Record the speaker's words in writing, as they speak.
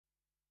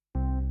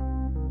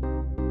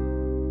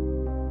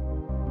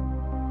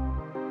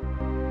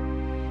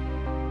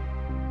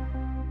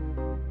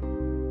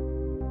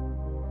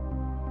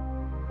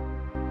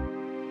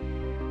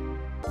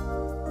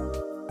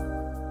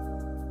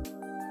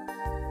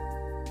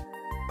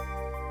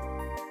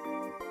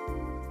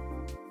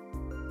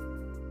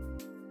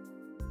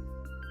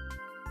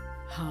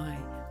Hi,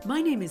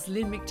 my name is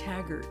Lynn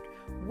McTaggart.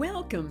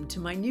 Welcome to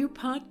my new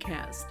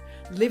podcast,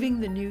 Living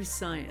the New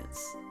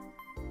Science.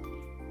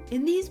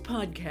 In these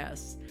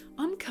podcasts,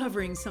 I'm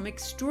covering some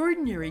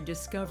extraordinary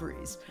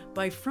discoveries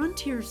by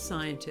frontier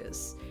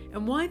scientists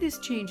and why this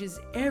changes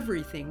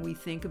everything we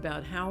think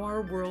about how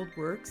our world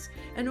works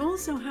and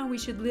also how we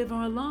should live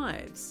our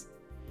lives.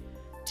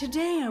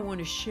 Today, I want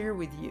to share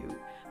with you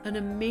an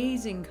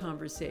amazing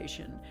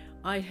conversation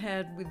I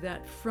had with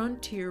that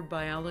frontier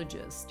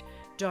biologist,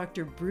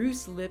 Dr.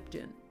 Bruce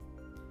Lipton.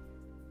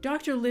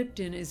 Dr.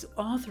 Lipton is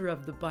author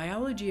of The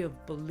Biology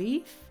of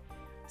Belief,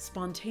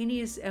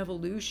 Spontaneous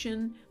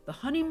Evolution, The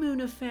Honeymoon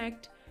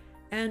Effect,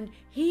 and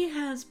he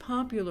has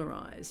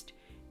popularized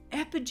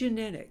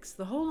epigenetics,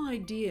 the whole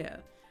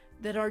idea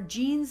that our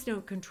genes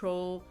don't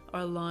control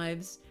our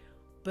lives,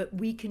 but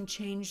we can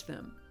change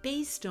them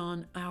based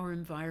on our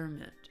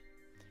environment.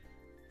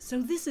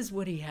 So this is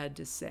what he had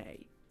to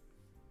say.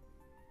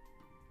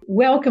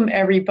 Welcome,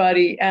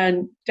 everybody.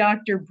 And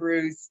Dr.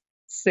 Bruce,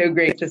 so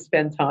great to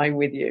spend time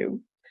with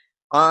you.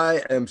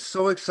 I am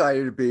so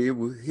excited to be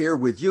here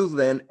with you,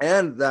 Lynn,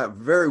 and that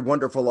very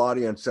wonderful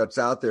audience that's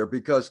out there,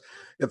 because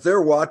if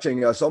they're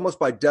watching us, almost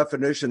by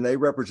definition, they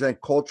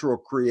represent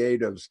cultural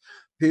creatives,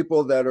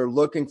 people that are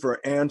looking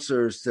for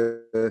answers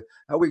to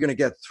how are we going to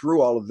get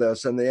through all of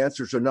this, and the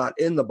answers are not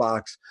in the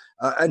box.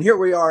 And here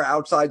we are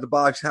outside the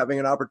box having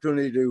an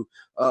opportunity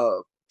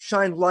to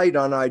shine light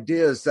on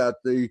ideas that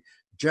the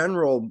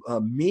general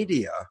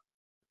media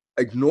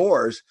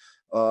ignores.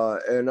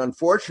 And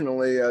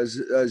unfortunately,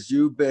 as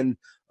you've been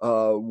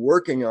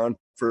working on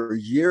for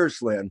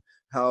years, Lynn,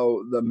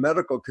 how the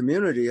medical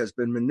community has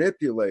been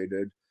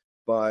manipulated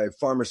by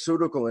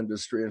pharmaceutical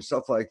industry and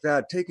stuff like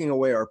that, taking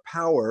away our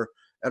power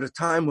at a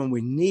time when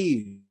we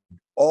need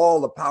all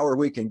the power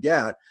we can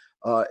get.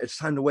 It's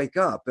time to wake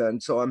up.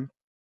 And so I'm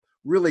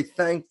really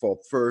thankful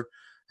for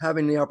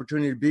having the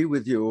opportunity to be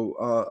with you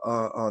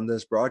on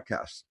this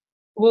broadcast.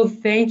 Well,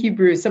 thank you,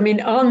 Bruce. I mean,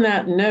 on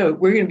that note,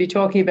 we're going to be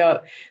talking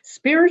about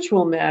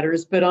spiritual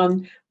matters, but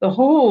on the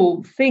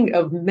whole thing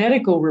of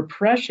medical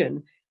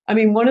repression, I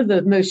mean, one of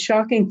the most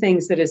shocking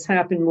things that has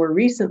happened more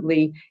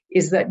recently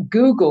is that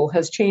Google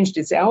has changed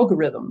its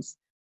algorithms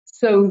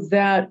so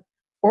that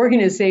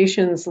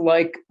organizations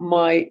like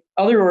my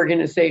other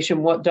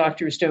organization, What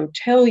Doctors Don't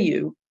Tell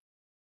You,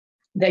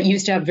 that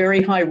used to have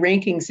very high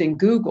rankings in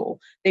Google,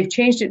 they've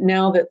changed it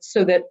now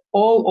so that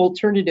all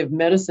alternative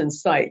medicine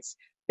sites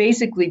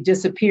basically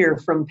disappear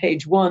from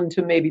page 1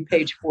 to maybe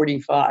page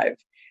 45.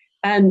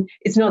 And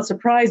it's not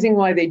surprising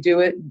why they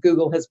do it.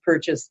 Google has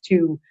purchased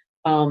two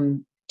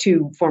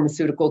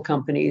pharmaceutical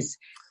companies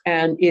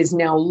and is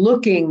now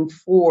looking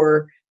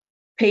for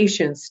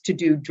patients to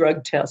do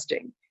drug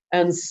testing.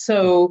 And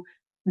so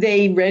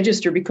they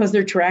register, because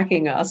they're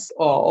tracking us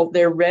all,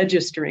 they're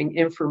registering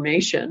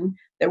information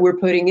that we're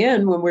putting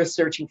in when we're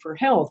searching for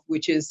health,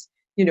 which is,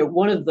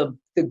 one of the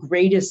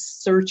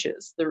greatest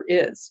searches there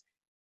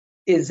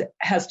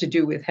has to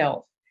do with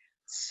health.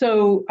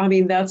 So, I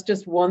mean, that's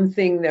just one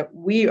thing that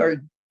we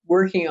are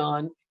working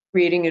on,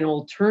 creating an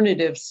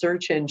alternative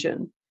search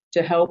engine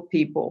to help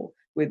people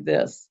with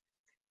this.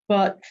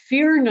 But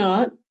fear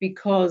not,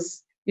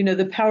 because,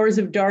 the powers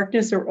of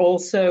darkness are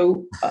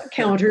also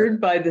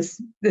countered by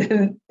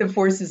the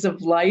forces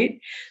of light.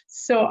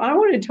 So I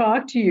want to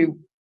talk to you,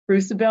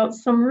 Bruce, about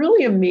some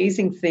really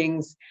amazing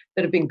things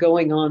that have been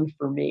going on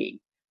for me.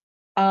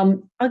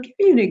 I'll give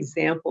you an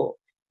example.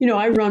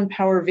 I run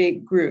Power of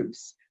 8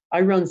 groups.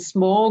 I run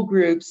small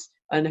groups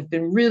and have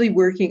been really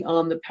working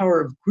on the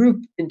power of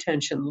group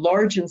intention,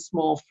 large and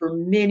small, for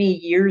many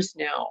years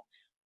now,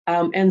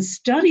 and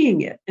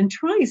studying it and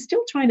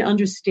still trying to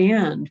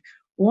understand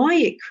why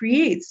it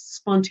creates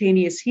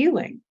spontaneous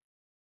healing.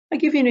 I'll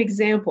give you an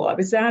example. I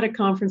was at a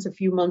conference a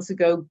few months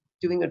ago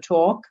doing a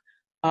talk,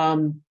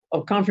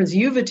 a conference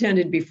you've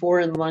attended before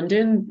in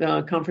London,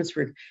 Conference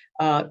for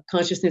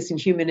Consciousness and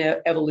Human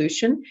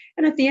Evolution.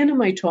 And at the end of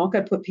my talk,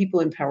 I put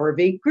people in Power of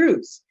 8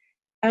 groups.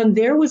 And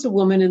there was a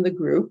woman in the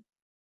group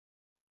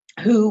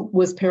who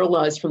was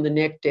paralyzed from the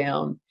neck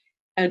down,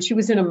 and she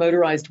was in a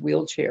motorized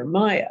wheelchair,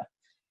 Maya.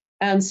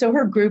 And so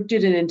her group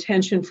did an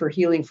intention for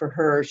healing for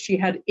her. She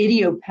had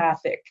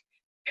idiopathic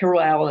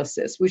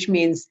paralysis, which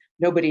means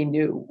nobody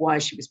knew why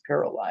she was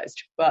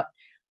paralyzed. But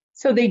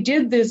so they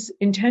did this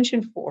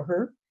intention for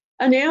her.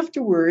 And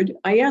afterward,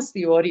 I asked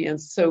the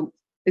audience, so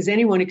has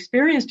anyone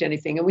experienced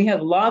anything? And we had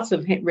lots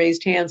of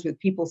raised hands with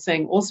people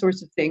saying all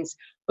sorts of things.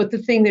 But the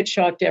thing that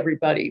shocked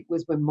everybody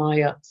was when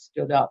Maya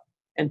stood up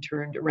and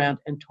turned around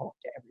and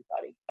talked to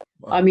everybody.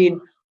 Wow. I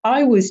mean,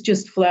 I was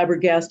just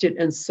flabbergasted,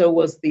 and so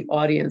was the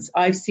audience.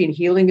 I've seen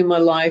healing in my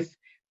life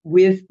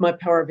with my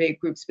Power of 8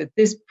 groups, but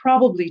this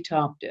probably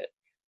topped it.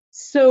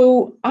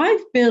 So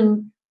I've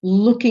been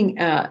looking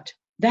at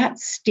that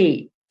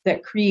state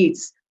that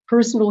creates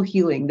personal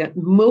healing, that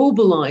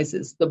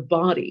mobilizes the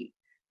body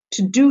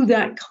to do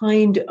that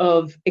kind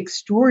of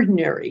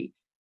extraordinary,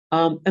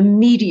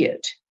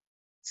 immediate,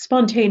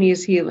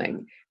 spontaneous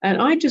healing. And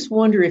I just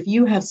wonder if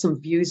you have some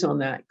views on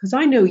that, because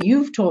I know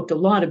you've talked a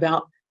lot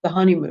about the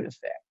honeymoon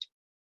effect.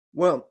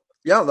 Well,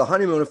 Yeah, the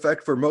honeymoon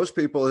effect for most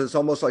people is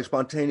almost like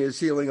spontaneous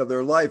healing of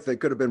their life. They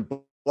could have been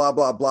blah,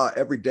 blah, blah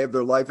every day of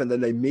their life, and then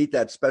they meet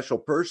that special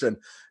person.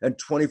 And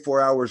 24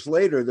 hours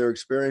later, they're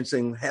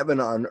experiencing heaven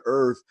on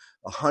earth,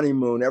 a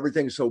honeymoon,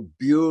 everything's so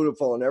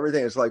beautiful and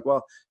everything. It's like,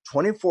 well,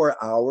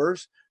 24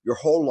 hours, your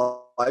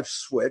whole life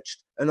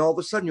switched, and all of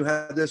a sudden you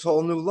have this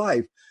whole new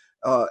life.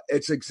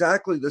 It's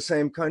exactly the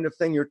same kind of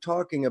thing you're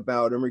talking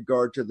about in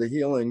regard to the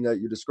healing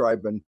that you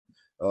describe in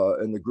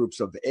the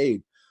groups of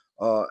 8.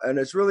 And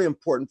it's really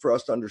important for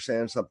us to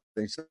understand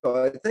something. So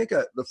I think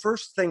the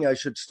first thing I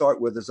should start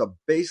with is a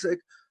basic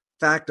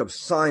fact of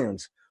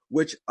science,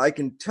 which I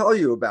can tell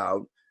you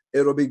about.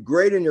 It'll be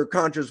great in your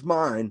conscious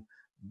mind,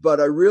 but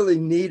I really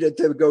need it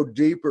to go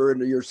deeper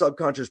into your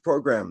subconscious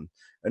program.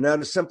 And that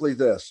is simply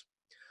this.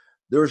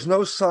 There is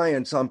no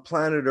science on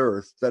planet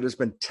Earth that has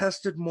been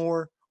tested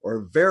more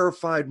or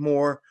verified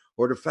more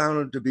or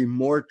found to be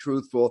more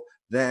truthful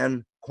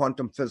than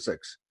quantum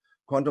physics.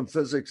 Quantum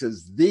physics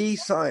is the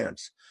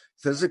science.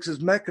 Physics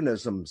is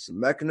mechanisms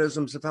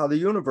of how the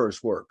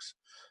universe works.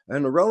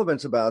 And the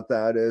relevance about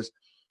that is,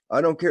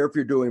 I don't care if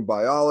you're doing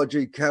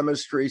biology,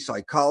 chemistry,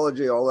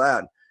 psychology, all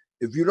that.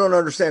 If you don't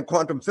understand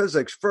quantum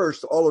physics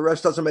first, all the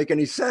rest doesn't make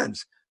any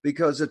sense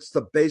because it's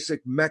the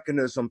basic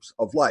mechanisms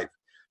of life.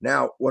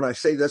 Now, when I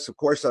say this, of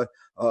course,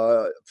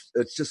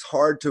 it's just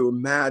hard to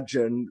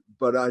imagine,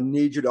 but I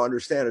need you to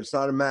understand it's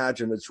not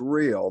imagine, it's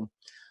real.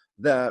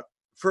 That,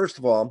 first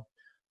of all,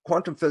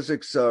 quantum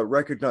physics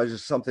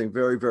recognizes something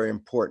very, very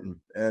important,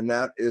 and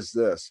that is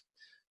this.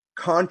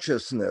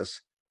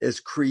 Consciousness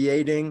is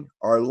creating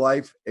our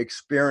life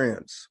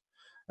experience.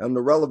 And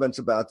the relevance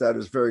about that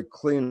is very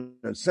clean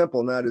and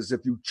simple, and that is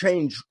if you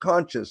change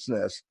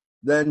consciousness,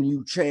 then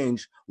you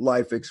change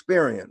life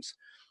experience.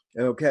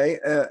 Okay,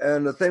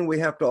 and the thing we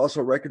have to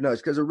also recognize,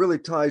 because it really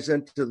ties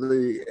into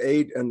the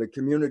 8 and the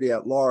community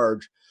at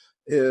large,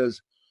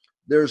 is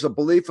there's a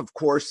belief, of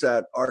course,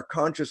 that our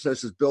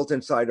consciousness is built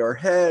inside our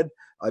head.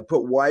 I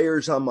put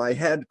wires on my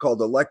head called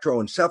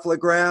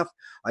electroencephalograph.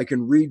 I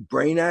can read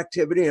brain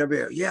activity, and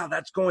everybody, yeah,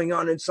 that's going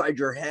on inside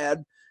your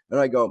head. And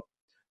I go,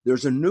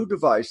 there's a new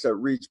device that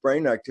reads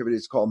brain activity.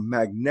 It's called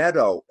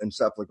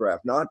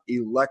magnetoencephalograph, not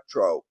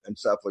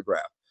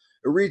electroencephalograph.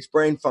 It reads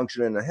brain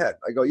function in the head.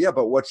 I go, yeah,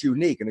 but what's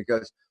unique? And it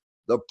goes,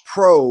 the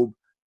probe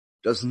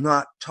does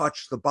not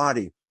touch the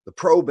body. The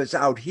probe is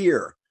out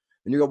here.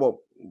 And you go,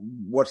 well,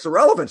 what's the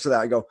relevance of that?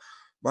 I go,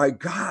 my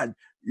God,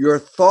 your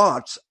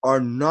thoughts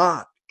are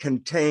not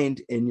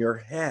contained in your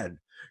head.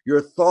 Your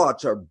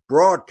thoughts are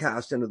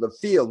broadcast into the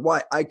field.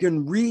 Why? I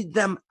can read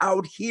them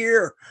out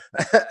here.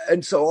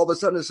 And so all of a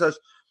sudden it says,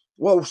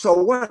 well,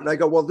 so what? And I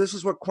go, well, this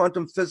is what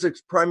quantum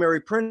physics' primary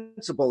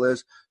principle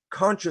is.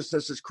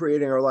 Consciousness is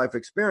creating our life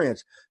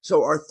experience.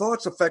 So our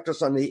thoughts affect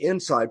us on the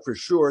inside for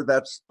sure.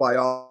 That's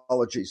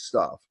biology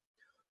stuff.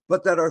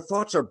 But that our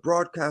thoughts are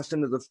broadcast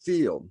into the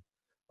field,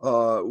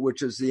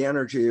 which is the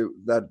energy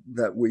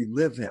that we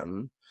live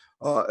in.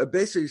 It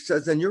basically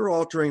says then you're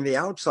altering the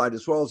outside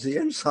as well as the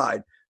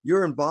inside.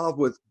 You're involved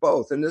with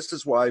both. And this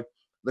is why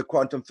the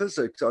quantum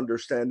physics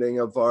understanding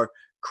of our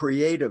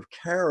creative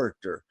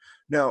character.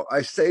 Now,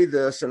 I say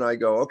this and I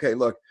go, okay,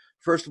 look,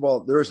 first of all,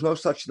 there is no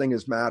such thing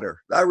as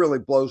matter. That really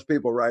blows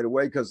people right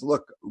away because,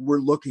 look, we're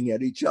looking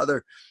at each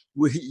other.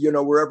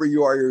 Wherever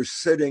you are, you're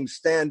sitting,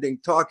 standing,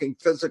 talking,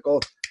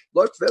 physical.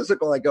 Look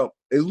physical. I go,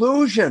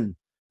 illusion,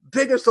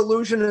 biggest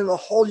illusion in the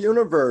whole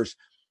universe,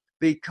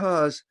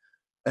 because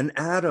an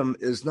atom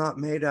is not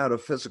made out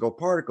of physical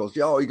particles.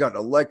 You got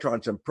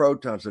electrons and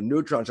protons and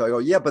neutrons. I go,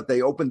 yeah, but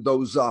they opened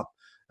those up.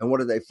 And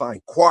what do they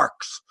find?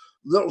 Quarks,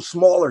 little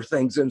smaller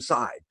things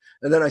inside.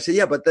 And then I say,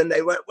 yeah, but then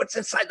they went, what's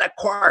inside that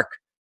quark?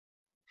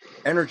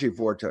 Energy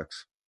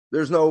vortex.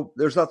 There's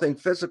nothing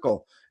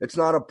physical. It's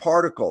not a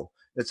particle.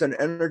 It's an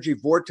energy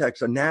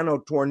vortex, a nano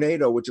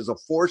tornado, which is a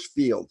force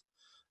field.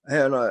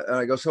 And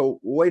I go,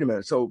 so wait a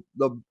minute. So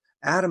the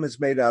atom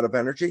is made out of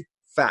energy?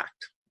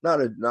 Fact.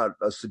 Not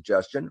a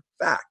suggestion.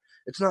 Fact.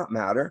 It's not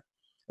matter.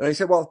 And I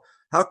said, well,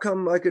 how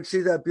come I could see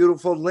that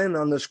beautiful Lynn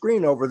on the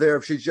screen over there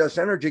if she's just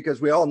energy?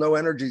 Because we all know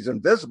energy is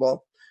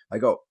invisible. I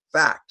go,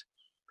 fact.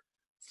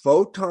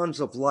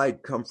 Photons of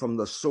light come from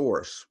the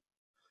source.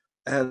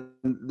 And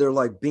they're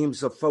like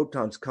beams of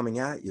photons coming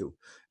at you.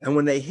 And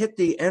when they hit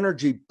the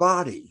energy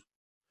body,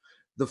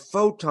 the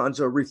photons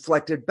are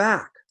reflected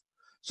back.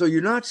 So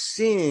you're not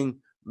seeing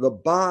the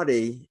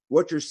body.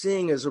 What you're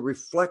seeing is a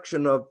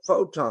reflection of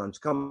photons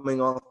coming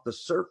off the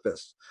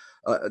surface.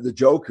 The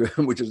joke,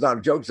 which is not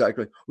a joke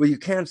exactly, well, you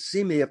can't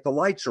see me if the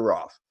lights are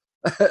off.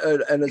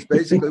 And it's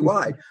basically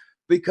why.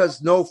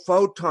 Because no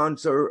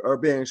photons are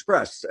being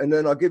expressed. And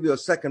then I'll give you a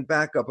second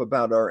backup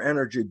about our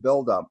energy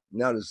buildup.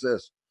 And that is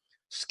this.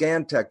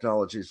 Scan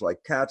technologies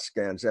like CAT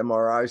scans,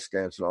 MRI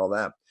scans, and all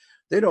that,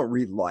 they don't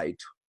read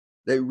light.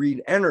 They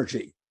read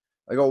energy.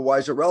 I go, why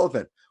is it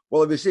relevant?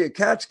 Well, if you see a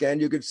CAT scan,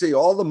 you can see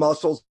all the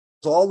muscles,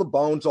 all the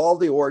bones, all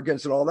the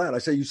organs, and all that. I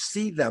say, you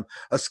see them.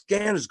 A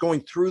scan is going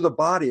through the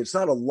body. It's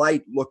not a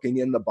light looking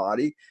in the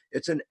body.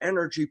 It's an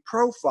energy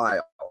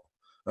profile.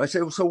 And I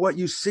say, well, so what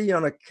you see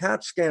on a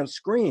CAT scan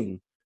screen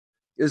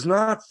is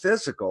not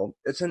physical,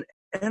 it's an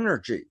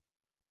energy.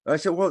 And I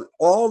said, well,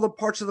 all the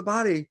parts of the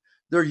body,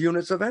 they're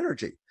units of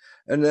energy.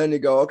 And then you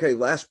go, okay,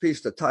 last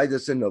piece to tie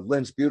this into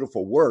Lynn's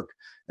beautiful work,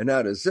 and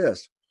that is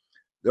this.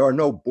 There are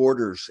no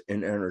borders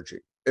in energy.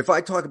 If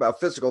I talk about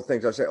physical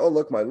things, I say, oh,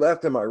 look, my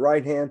left and my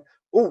right hand.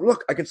 Oh,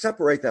 look, I can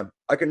separate them.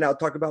 I can now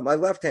talk about my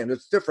left hand.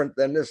 It's different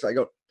than this. I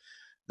go,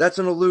 that's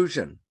an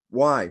illusion.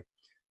 Why?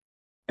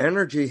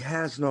 Energy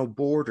has no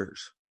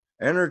borders.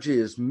 Energy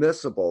is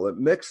miscible. It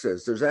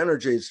mixes. There's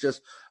energy. It's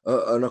just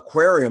an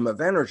aquarium of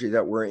energy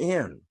that we're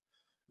in.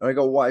 And I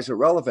go, why is it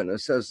relevant?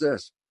 It says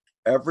this: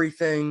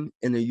 everything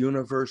in the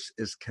universe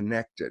is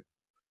connected.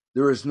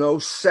 There is no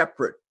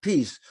separate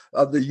piece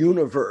of the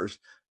universe.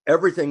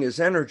 Everything is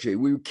energy.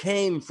 We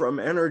came from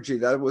energy.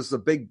 That was the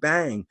Big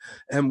Bang,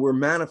 and we're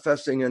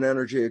manifesting an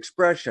energy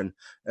expression.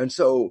 And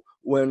so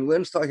when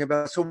Lynn's talking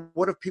about, so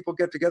what if people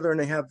get together and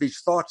they have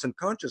these thoughts and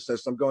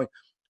consciousness? I'm going,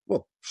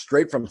 well,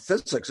 straight from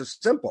physics, it's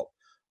simple.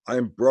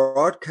 I'm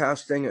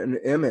broadcasting an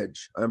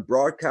image. I'm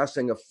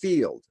broadcasting a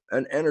field,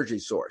 an energy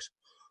source.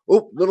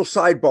 Oh, little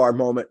sidebar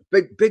moment.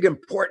 Big,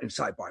 important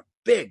sidebar.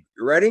 Big.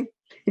 You ready?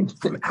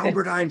 From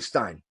Albert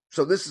Einstein.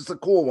 So this is the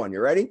cool one.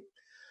 You ready?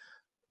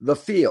 The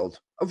field,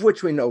 of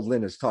which we know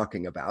Lynn is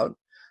talking about,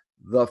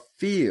 the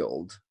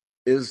field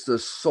is the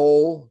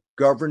sole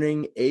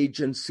governing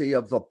agency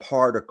of the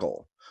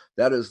particle.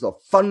 That is the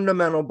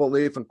fundamental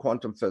belief in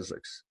quantum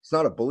physics. It's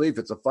not a belief,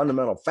 it's a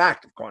fundamental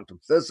fact of quantum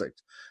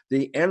physics.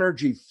 The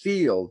energy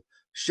field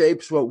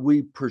shapes what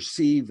we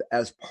perceive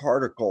as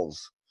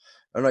particles.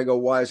 And I go,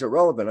 why is it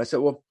relevant? I said,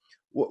 well,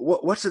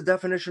 what's the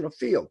definition of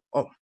field?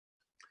 Oh,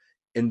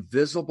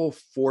 invisible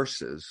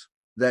forces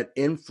that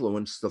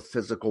influence the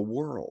physical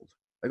world.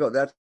 I go,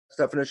 that's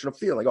the definition of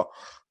field. I go,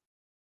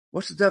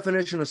 what's the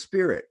definition of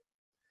spirit?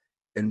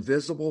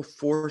 Invisible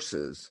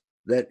forces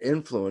that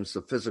influence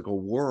the physical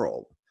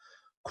world.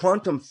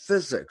 Quantum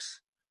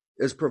physics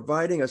is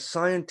providing a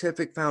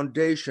scientific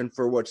foundation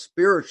for what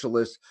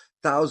spiritualists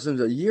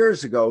thousands of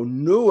years ago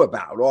knew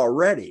about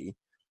already.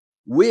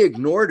 We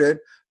ignored it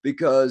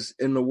because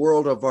in the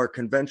world of our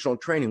conventional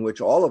training,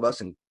 which all of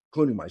us,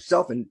 including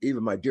myself and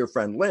even my dear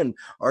friend Lynn,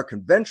 our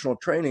conventional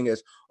training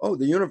is, oh,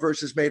 the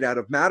universe is made out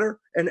of matter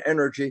and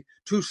energy,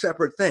 two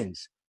separate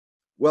things.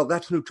 Well,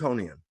 that's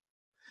Newtonian.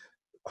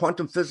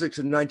 Quantum physics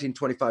in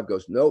 1925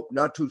 goes, nope,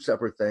 not two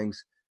separate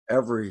things.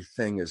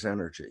 Everything is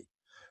energy.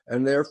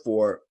 And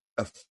therefore,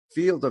 a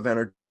field of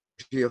energy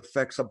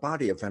affects a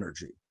body of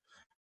energy.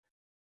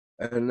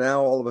 And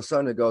now all of a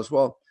sudden it goes,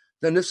 well,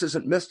 then this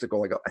isn't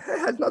mystical. I go, it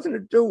has nothing to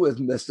do with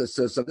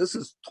mysticism. This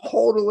is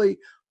totally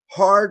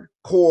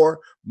hardcore,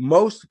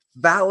 most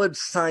valid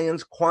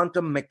science,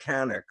 quantum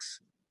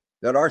mechanics,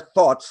 that our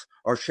thoughts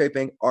are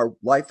shaping our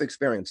life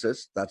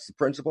experiences. That's the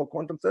principle of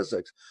quantum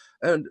physics.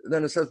 And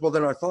then it says, well,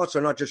 then our thoughts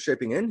are not just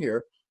shaping in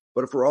here,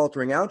 but if we're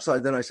altering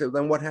outside, then I say,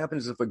 then what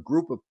happens if a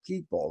group of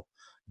people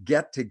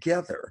get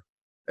together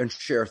and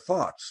share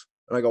thoughts?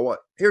 And I go, what?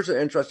 Here's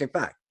an interesting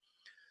fact.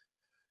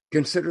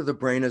 Consider the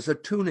brain as a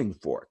tuning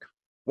fork.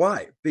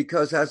 Why?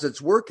 Because as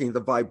it's working, the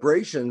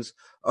vibrations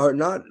are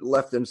not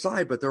left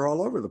inside, but they're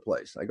all over the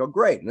place. I go,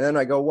 great. And then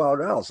I go, well,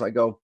 what else? I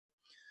go,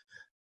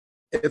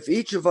 if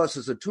each of us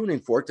is a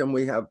tuning fork, then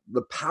we have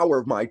the power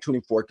of my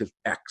tuning fork is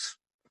X.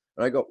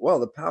 And I go, well,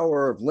 the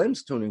power of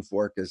Lynn's tuning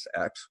fork is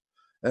X.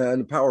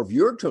 And the power of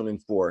your tuning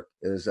fork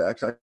is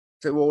X. I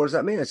say, well, what does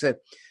that mean? I said,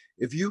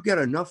 if you get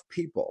enough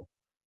people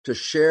to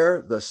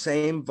share the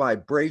same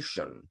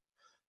vibration,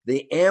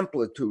 the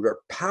amplitude or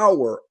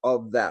power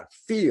of that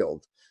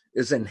field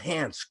is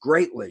enhanced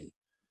greatly.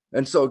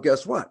 And so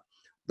guess what?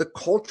 The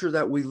culture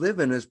that we live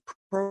in is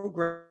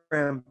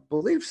programmed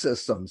belief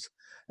systems.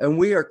 And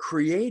we are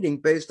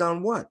creating based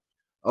on what?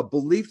 A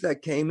belief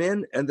that came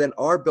in, and then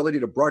our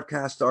ability to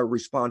broadcast our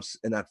response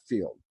in that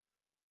field.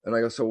 And I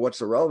go, so what's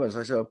the relevance?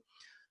 I said,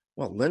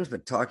 well, Lynn's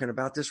been talking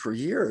about this for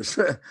years.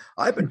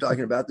 I've been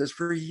talking about this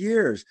for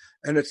years.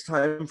 And it's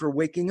time for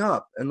waking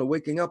up. And the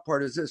waking up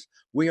part is this: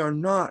 we are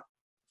not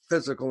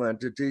physical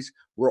entities.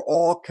 We're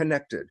all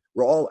connected.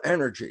 We're all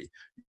energy.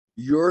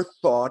 Your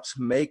thoughts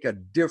make a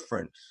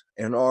difference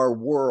in our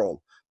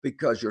world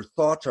because your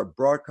thoughts are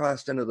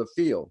broadcast into the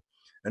field.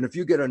 And if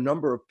you get a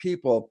number of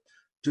people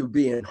to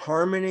be in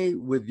harmony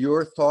with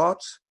your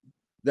thoughts,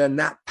 then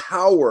that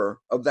power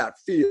of that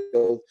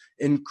field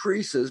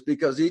increases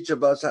because each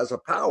of us has a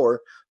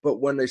power.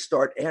 But when they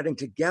start adding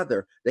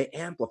together, they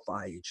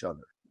amplify each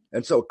other.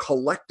 And so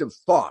collective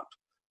thought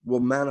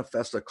will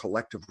manifest a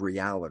collective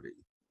reality.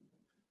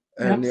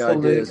 And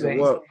Absolutely. the idea is,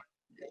 well,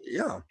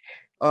 yeah.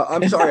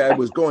 I'm sorry I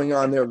was going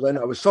on there, Lynn.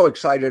 I was so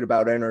excited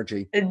about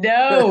energy.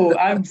 No,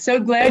 I'm so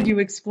glad you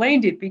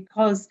explained it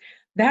because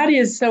that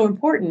is so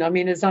important. I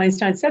mean, as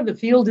Einstein said, the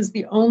field is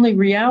the only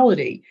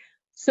reality.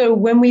 So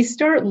when we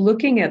start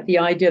looking at the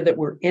idea that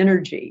we're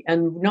energy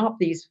and not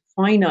these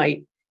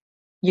finite,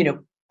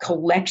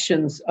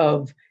 collections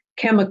of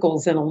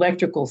chemicals and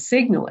electrical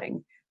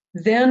signaling,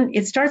 then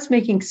it starts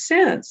making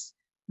sense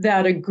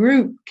that a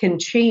group can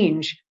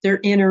change their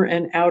inner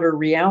and outer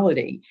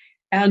reality.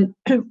 And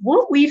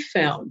what we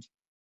found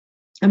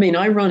I mean,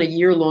 I run a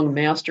year-long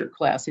master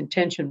class,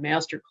 intention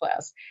master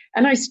class.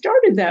 And I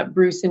started that,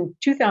 Bruce, in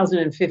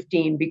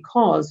 2015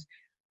 because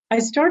I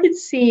started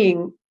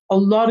seeing a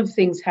lot of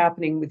things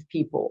happening with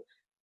people,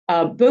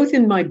 both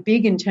in my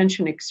big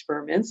intention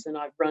experiments, and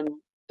I've run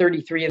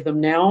 33 of them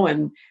now,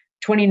 and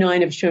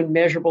 29 have shown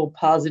measurable,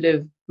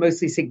 positive,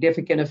 mostly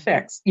significant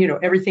effects. You know,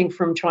 everything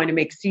from trying to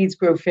make seeds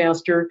grow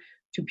faster,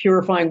 to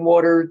purifying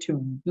water,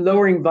 to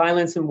lowering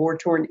violence in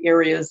war-torn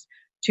areas,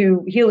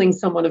 to healing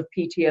someone of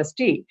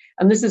PTSD.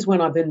 And this is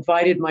when I've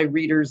invited my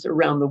readers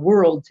around the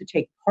world to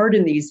take part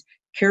in these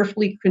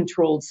carefully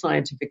controlled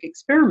scientific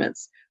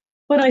experiments.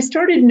 But I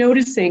started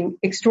noticing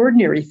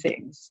extraordinary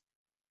things,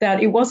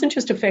 that it wasn't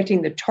just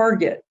affecting the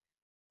target.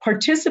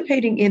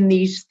 Participating in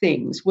these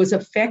things was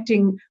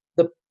affecting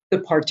the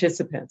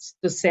participants,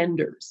 the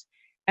senders,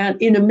 and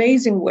in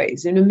amazing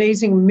ways, in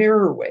amazing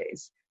mirror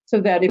ways,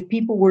 so that if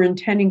people were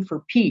intending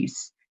for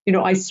peace, you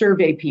know, I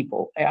survey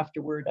people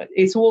afterward.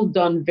 It's all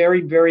done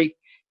very, very,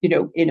 you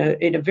know,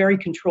 in a very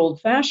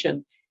controlled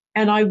fashion.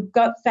 And I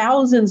got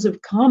thousands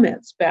of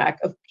comments back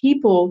of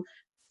people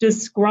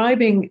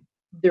describing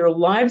their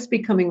lives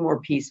becoming more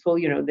peaceful.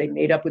 You know, they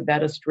made up with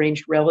that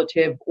estranged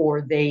relative,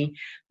 or they,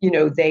 you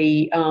know,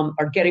 they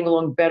are getting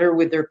along better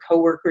with their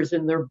coworkers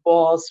and their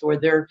boss, or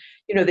they're,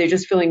 you know, they're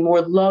just feeling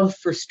more love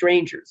for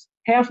strangers.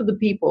 Half of the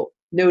people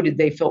noted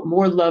they felt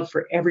more love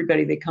for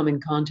everybody they come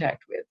in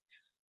contact with.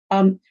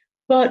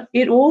 But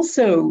it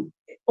also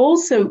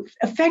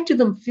affected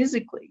them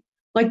physically,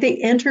 like they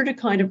entered a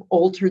kind of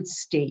altered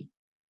state.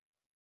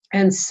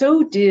 And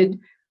so did,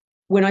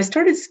 when I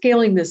started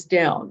scaling this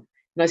down,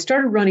 and I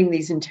started running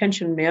these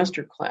intention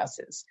master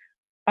classes,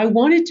 I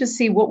wanted to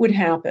see what would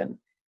happen,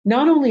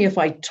 not only if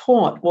I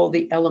taught all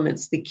the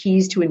elements, the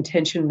keys to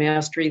intention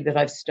mastery that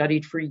I've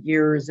studied for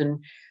years and,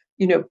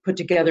 you know, put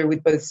together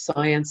with both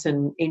science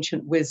and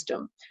ancient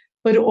wisdom,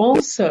 but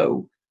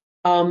also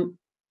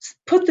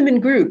put them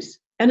in groups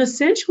and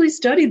essentially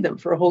studied them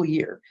for a whole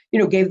year, you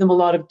know, gave them a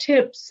lot of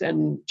tips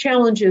and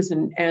challenges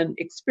and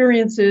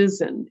experiences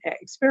and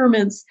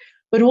experiments,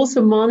 but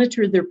also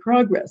monitored their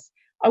progress.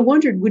 I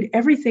wondered, would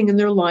everything in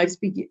their lives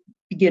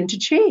begin to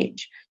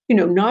change? You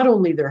know, not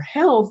only their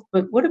health,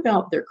 but what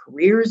about their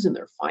careers and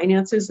their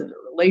finances and their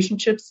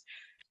relationships?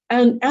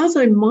 And as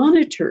I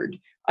monitored,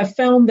 I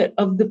found that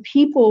of the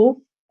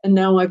people, and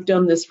now I've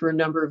done this for a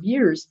number of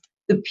years,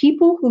 the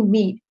people who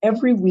meet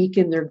every week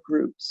in their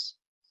groups,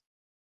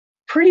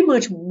 pretty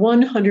much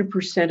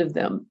 100% of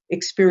them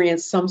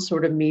experience some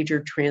sort of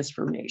major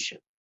transformation.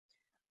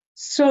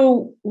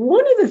 So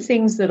one of the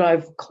things that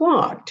I've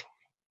clocked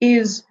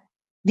is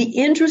the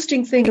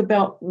interesting thing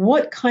about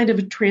what kind of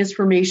a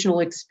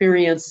transformational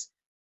experience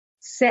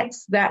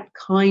sets that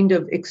kind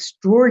of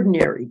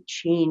extraordinary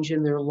change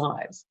in their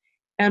lives.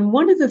 And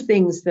one of the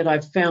things that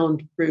I've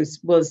found, Bruce,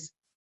 was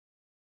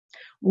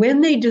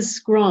when they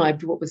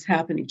described what was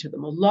happening to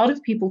them, a lot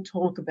of people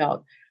talk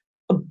about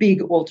a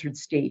big altered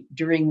state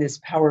during this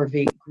Power of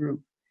Eight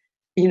group.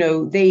 You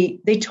know, they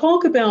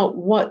talk about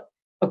what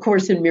A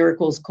Course in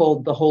Miracles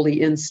called the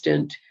holy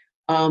instant,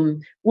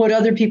 what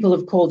other people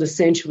have called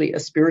essentially a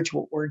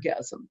spiritual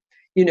orgasm.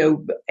 You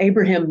know,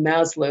 Abraham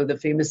Maslow, the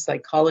famous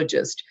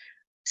psychologist,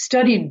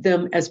 studied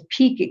them as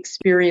peak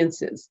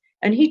experiences.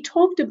 And he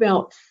talked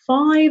about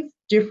 5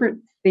 different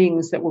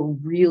things that were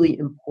really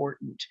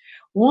important.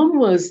 One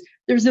was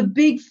there's a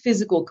big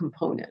physical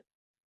component.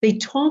 They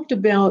talked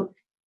about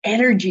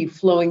energy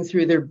flowing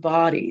through their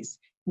bodies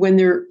when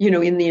they're, you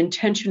know, in the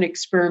intention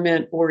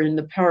experiment or in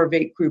the Power of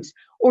Eight groups,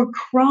 or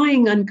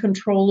crying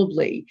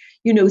uncontrollably,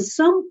 you know,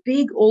 some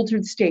big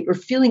altered state, or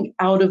feeling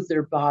out of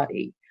their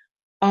body.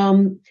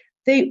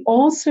 They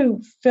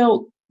also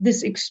felt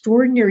this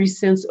extraordinary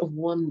sense of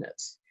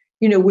oneness,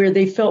 you know, where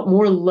they felt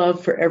more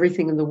love for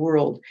everything in the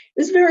world.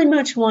 It's very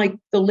much like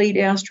the late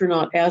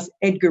astronaut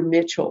Edgar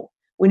Mitchell,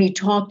 when he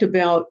talked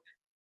about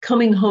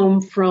coming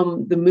home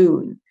from the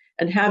moon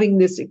and having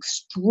this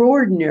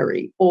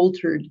extraordinary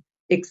altered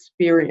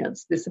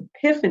experience, this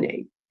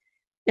epiphany.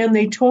 And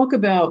they talk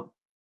about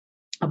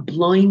a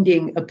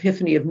blinding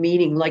epiphany of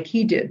meaning like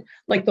he did,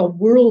 like the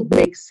world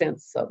makes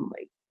sense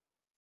suddenly.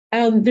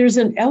 And there's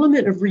an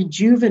element of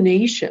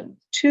rejuvenation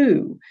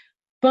too.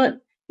 But,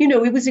 you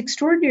know, it was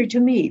extraordinary to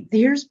me.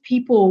 There's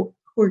people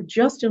who are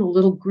just in a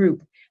little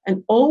group,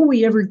 and all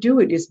we ever do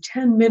it is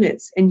 10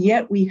 minutes. And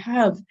yet we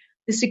have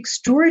this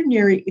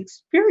extraordinary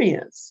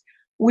experience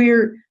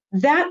where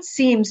that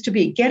seems to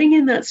be, getting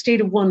in that state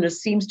of oneness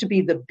seems to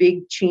be the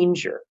big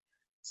changer.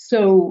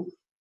 So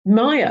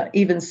Maya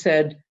even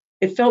said,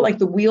 it felt like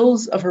the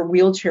wheels of her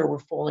wheelchair were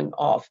falling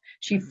off.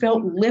 She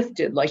felt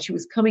lifted, like she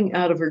was coming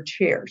out of her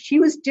chair. She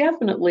was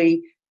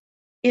definitely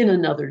in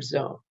another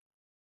zone.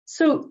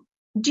 So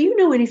do you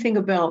know anything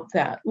about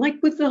that? Like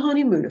with the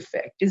honeymoon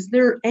effect, is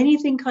there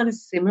anything kind of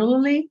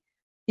similarly,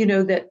 you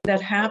know,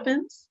 that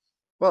happens?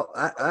 Well,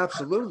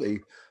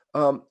 absolutely.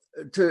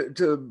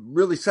 To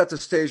really set the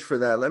stage for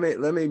that, let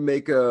me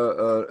make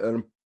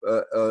an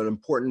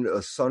important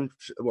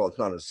assumption. Well, it's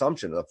not an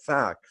assumption, a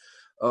fact.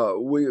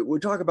 We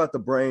talk about the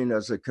brain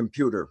as a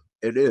computer,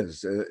 It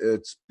is.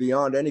 It's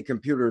beyond any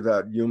computer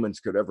that humans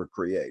could ever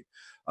create.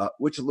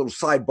 Which a little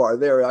sidebar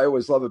there. I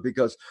always love it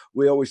because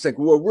we always think,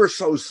 well, we're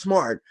so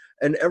smart,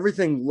 and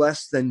everything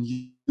less than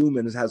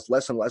humans has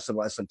less and less and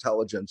less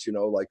intelligence.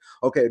 Like,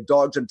 okay, a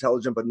dog's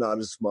intelligent, but not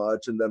as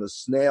much. And then a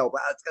snail,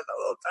 well, it's got a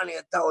little tiny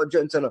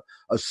intelligence. And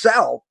a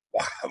cell,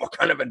 wow, what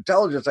kind of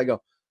intelligence? I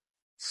go,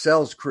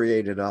 cells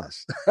created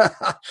us.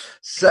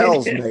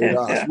 Cells made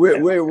us.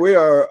 We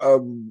are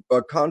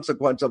a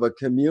consequence of a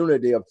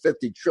community of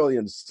 50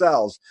 trillion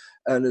cells,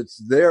 and it's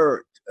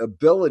their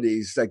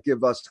abilities that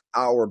give us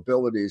our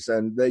abilities,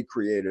 and they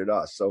created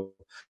us. So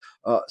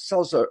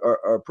cells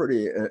are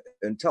pretty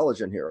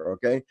intelligent here.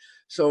 Okay,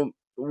 so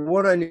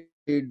what I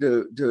need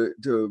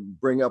to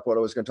bring up, what I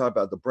was going to talk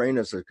about, the brain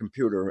as a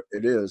computer.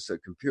 It is a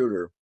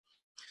computer,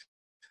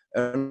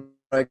 and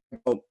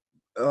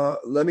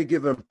let me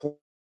give an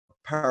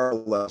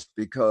parallels,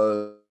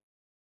 because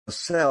a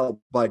cell,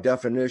 by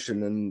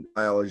definition in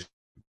biology,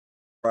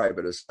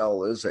 a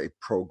cell is a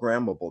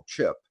programmable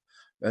chip,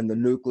 and the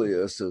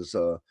nucleus is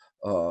a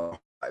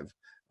drive.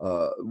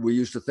 We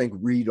used to think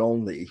read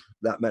only.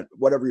 That meant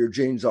whatever your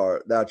genes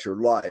are, that's your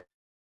life.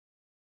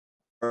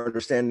 Our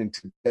understanding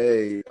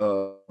today,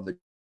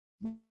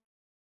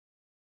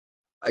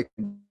 I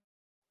can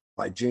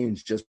my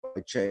genes just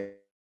by change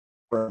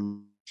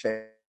from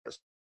change.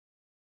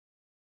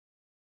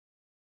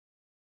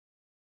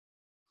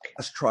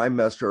 Last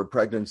trimester of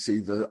pregnancy,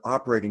 the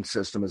operating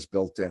system is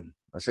built in.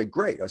 I say,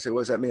 great. I say,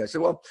 what does that mean? I say,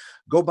 well,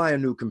 go buy a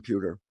new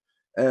computer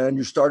and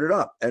you start it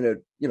up, and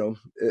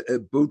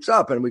it boots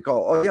up, and we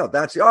call, oh yeah,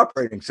 that's the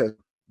operating system.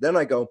 Then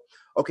I go,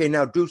 okay,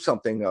 now do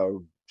something,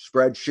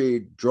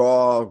 spreadsheet,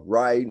 draw,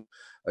 write.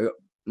 I go,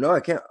 no,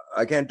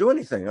 I can't do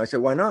anything. I say,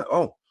 why not?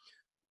 Oh,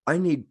 I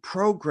need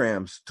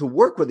programs to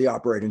work with the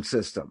operating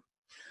system.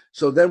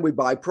 So then we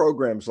buy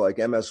programs like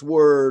MS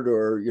Word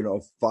or,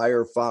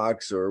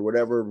 Firefox or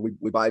whatever.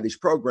 We buy these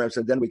programs,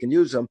 and then we can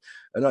use them.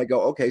 And I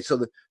go, okay,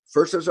 so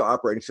first there's an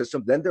operating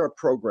system, then there are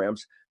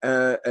programs,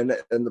 and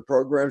the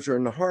programs are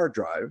in the hard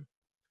drive.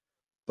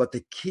 But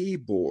the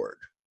keyboard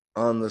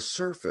on the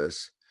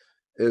surface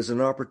is an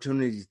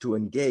opportunity to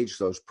engage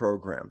those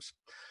programs.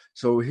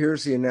 So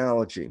here's the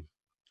analogy.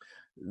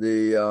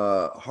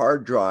 The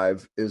hard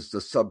drive is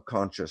the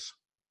subconscious.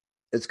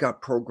 It's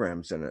got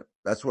programs in it.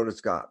 That's what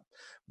it's got.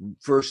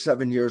 First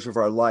 7 years of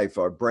our life,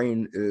 our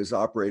brain is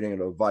operating at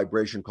a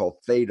vibration called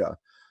theta.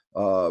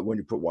 When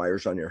you put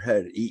wires on your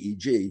head,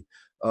 EEG.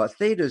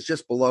 Theta is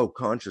just below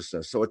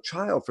consciousness. So a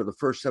child for the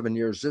first 7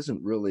 years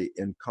isn't really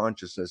in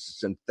consciousness.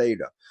 It's in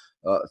theta.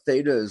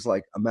 Theta is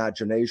like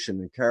imagination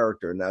and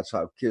character. And that's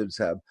how kids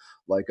have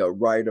like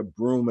ride a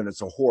broom and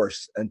it's a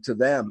horse. And to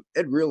them,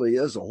 it really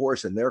is a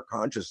horse in their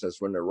consciousness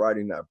when they're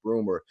riding that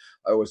broom. Or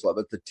I always love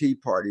it, the tea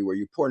party where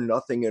you pour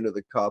nothing into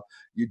the cup,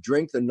 you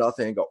drink the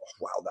nothing and go, oh,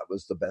 wow, that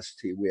was the best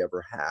tea we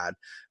ever had.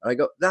 And I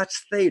go,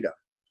 that's theta.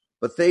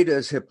 But theta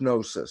is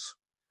hypnosis.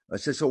 I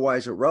say, so why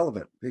is it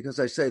relevant? Because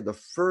I say the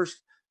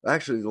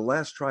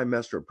last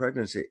trimester of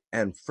pregnancy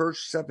and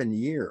first 7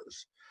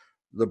 years,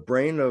 the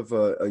brain of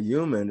a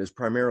human is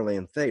primarily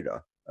in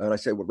theta. And I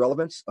say, what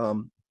relevance?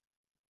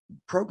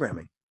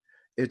 Programming.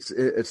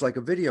 It's like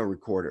a video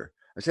recorder.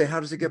 I say, how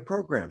does it get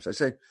programs? I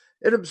say,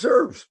 it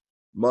observes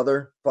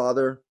mother,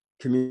 father,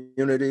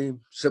 community,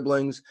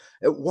 siblings.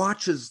 It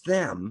watches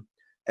them.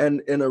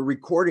 And in a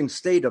recording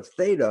state of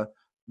theta,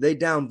 they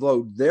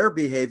download their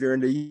behavior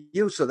into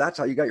you. So that's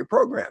how you got your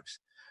programs.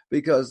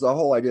 Because the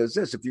whole idea is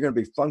this: if you're going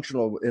to be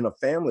functional in a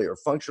family or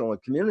functional in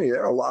a community,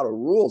 there are a lot of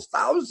rules,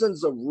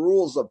 thousands of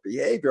rules of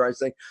behavior. I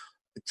think,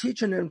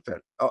 teach an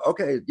infant.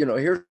 Okay,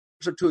 here's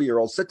a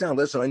 2-year-old. Sit down,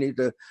 listen. I need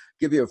to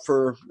give you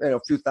a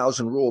few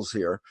thousand rules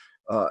here.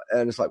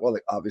 And it's like, well,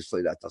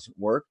 obviously that doesn't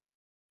work.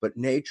 But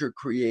nature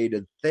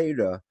created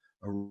theta,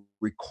 a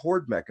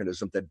record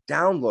mechanism that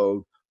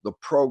download the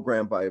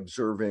program by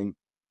observing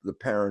the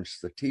parents,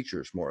 the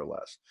teachers, more or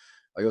less.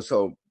 I go,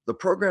 so the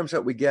programs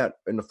that we get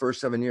in the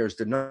first 7 years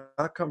did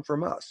not come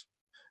from us.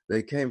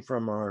 They came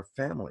from our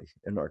family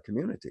and our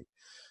community.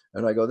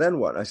 And I go, then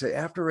what? I say,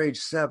 after age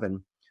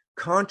 7,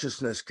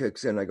 consciousness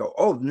kicks in. I go,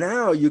 oh,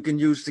 now you can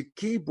use the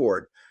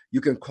keyboard.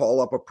 You can call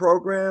up a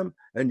program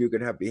and you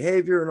can have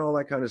behavior and all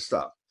that kind of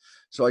stuff.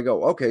 So I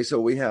go, okay, so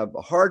we have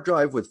a hard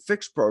drive with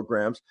fixed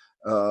programs.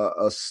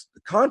 A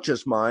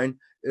conscious mind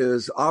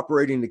is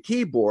operating the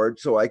keyboard,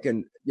 so I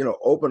can,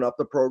 open up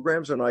the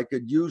programs and I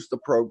could use the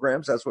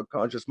programs. That's what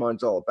conscious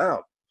mind's all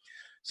about.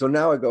 So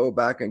now I go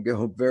back and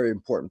go, very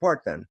important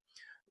part then.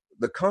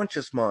 The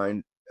conscious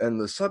mind and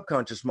the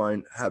subconscious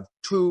mind have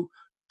two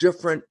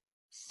different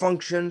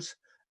functions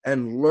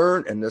and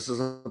learn, and this is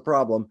a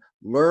problem,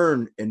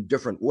 learn in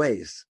different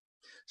ways.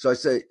 So I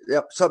say,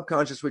 yep,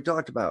 subconscious we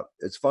talked about.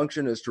 Its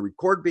function is to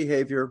record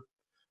behavior,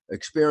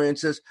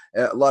 experiences.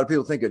 A lot of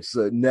people think it's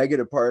the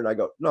negative part. And I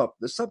go, no,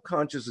 the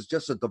subconscious is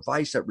just a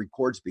device that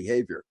records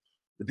behavior.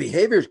 The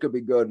behaviors could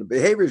be good, the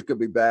behaviors could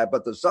be bad,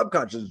 but the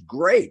subconscious is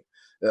great.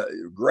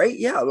 Great?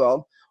 Yeah,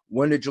 well,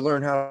 when did you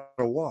learn how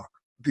to walk?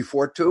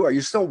 Before 2? Are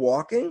you still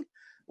walking?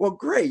 Well,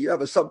 great. You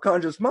have a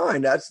subconscious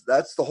mind. That's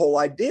the whole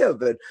idea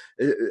of it.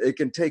 It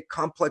can take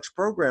complex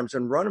programs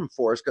and run them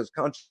for us because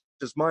conscious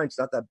mind's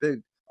not that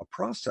big a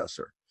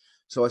processor.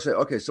 So I say,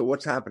 okay, so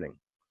what's happening?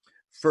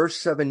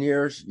 First 7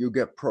 years, you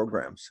get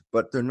programs,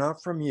 but they're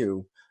not from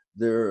you.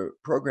 They're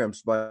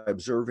programs by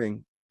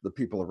observing the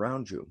people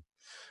around you.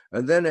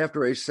 And then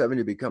after age 7,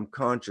 you become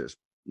conscious.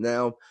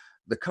 Now,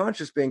 the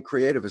conscious being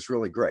creative is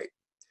really great.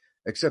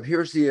 Except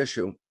here's the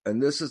issue,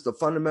 and this is the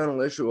fundamental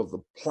issue of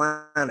the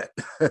planet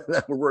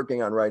that we're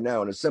working on right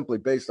now, and it's simply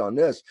based on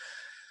this.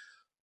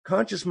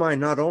 Conscious mind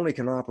not only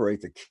can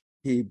operate the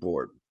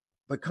keyboard,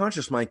 but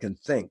conscious mind can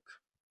think.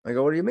 I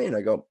go, what do you mean?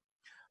 I go,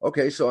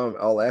 okay, so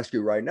I'll ask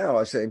you right now.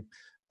 I say,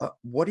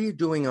 what are you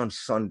doing on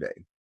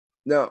Sunday?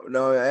 Now,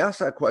 I ask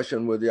that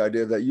question with the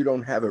idea that you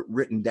don't have it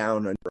written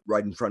down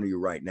right in front of you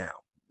right now.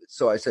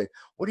 So I say,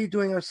 what are you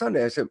doing on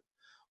Sunday? I said,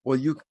 well,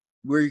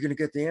 where are you going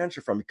to get the answer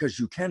from? Because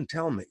you can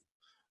tell me.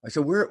 I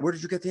said, where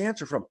did you get the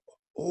answer from?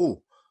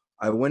 Oh,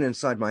 I went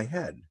inside my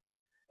head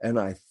and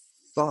I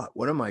thought,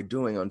 what am I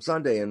doing on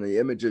Sunday? And the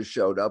images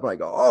showed up. And I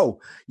go,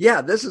 oh,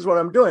 yeah, this is what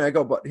I'm doing. I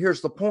go, but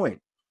here's the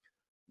point.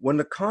 When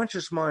the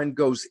conscious mind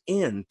goes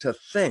in to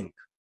think,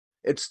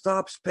 it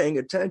stops paying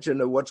attention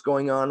to what's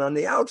going on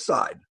the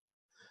outside.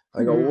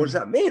 I go, well, what does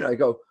that mean? I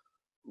go,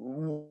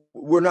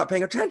 we're not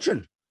paying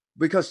attention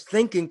because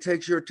thinking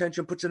takes your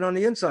attention, puts it on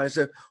the inside. I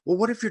said, well,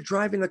 what if you're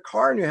driving the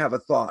car and you have a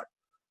thought?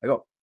 I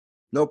go,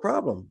 no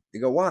problem. You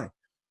go, why?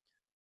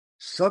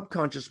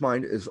 Subconscious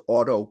mind is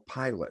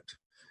autopilot.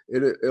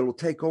 It'll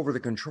take over the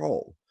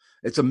control.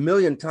 It's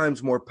 1,000,000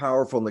 times more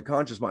powerful than the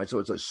conscious mind. So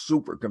it's a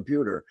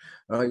supercomputer.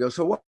 And I go,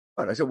 so what?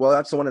 I said, well,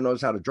 that's the one that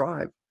knows how to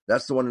drive.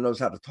 That's the one that knows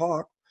how to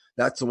talk.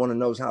 That's the one that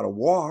knows how to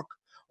walk.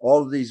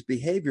 All of these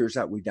behaviors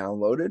that we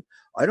downloaded,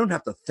 I don't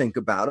have to think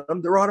about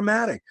them. They're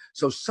automatic.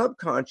 So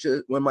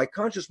subconscious, when my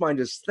conscious mind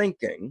is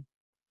thinking,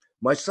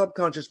 my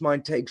subconscious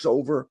mind takes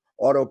over.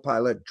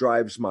 Autopilot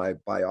drives my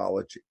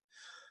biology.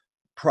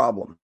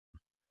 Problem.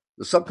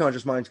 The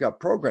subconscious mind's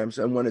got programs,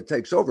 and when it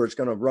takes over, it's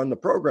going to run the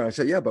program. I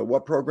said, yeah, but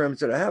what programs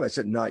did I have? I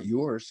said, not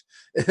yours.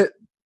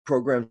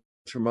 Programs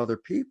from other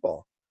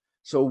people.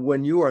 So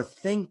when you are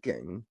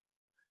thinking,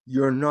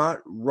 you're not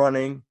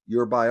running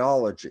your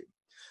biology.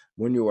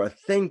 When you are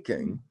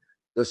thinking,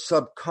 the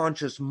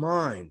subconscious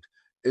mind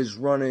is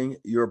running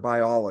your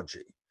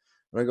biology.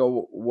 And I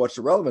go, what's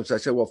the relevance? I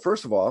say, well,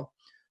 first of all,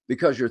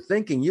 because you're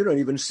thinking, you don't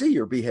even see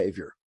your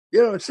behavior.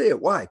 You don't see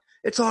it. Why?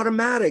 It's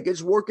automatic.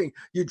 It's working.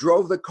 You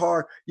drove the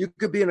car. You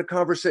could be in a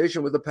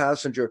conversation with a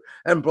passenger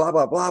and blah,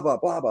 blah, blah, blah,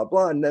 blah, blah,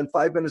 blah. And then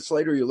 5 minutes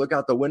later, you look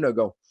out the window and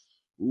go,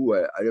 ooh,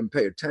 I didn't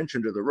pay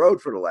attention to the road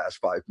for the last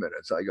 5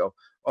 minutes. I go,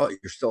 oh,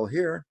 you're still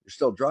here. You're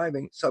still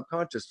driving.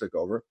 Subconscious took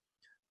over.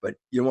 But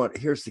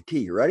here's the key.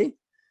 You ready?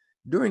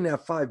 During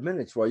that 5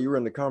 minutes while you were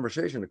in the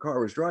conversation, the car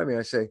was driving,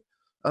 I say,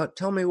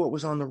 tell me what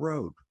was on the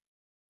road.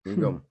 And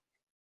you go,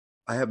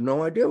 I have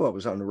no idea what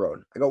was on the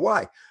road. I go,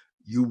 why?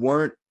 You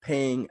weren't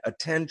paying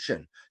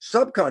attention.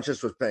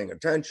 Subconscious was paying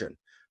attention.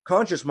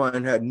 Conscious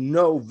mind had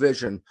no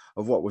vision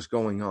of what was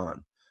going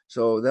on.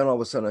 So then all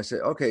of a sudden I say,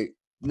 okay,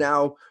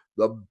 now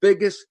the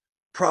biggest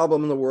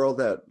problem in the world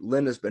that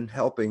Lynn has been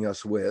helping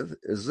us with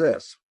is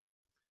this.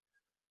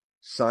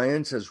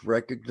 Science has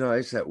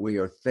recognized that we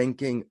are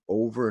thinking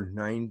over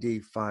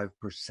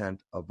 95%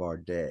 of our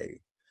day.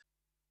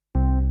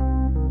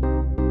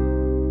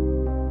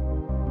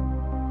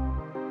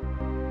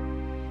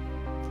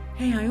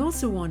 Hey, I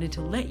also wanted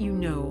to let you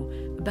know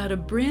about a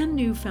brand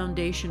new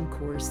foundation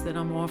course that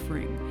I'm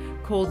offering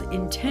called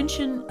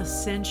Intention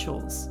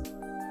Essentials.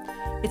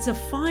 It's a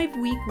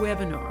 5-week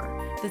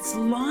webinar that's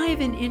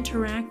live and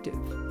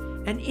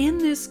interactive. And in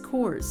this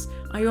course,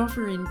 I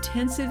offer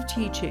intensive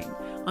teaching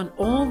on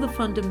all the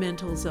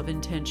fundamentals of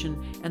intention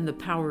and the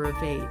power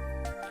of 8,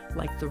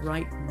 like the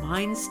right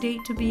mind state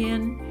to be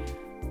in,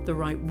 the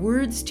right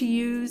words to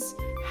use,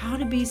 how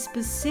to be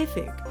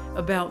specific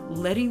about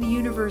letting the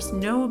universe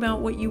know about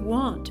what you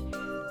want,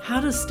 how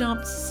to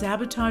stop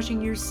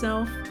sabotaging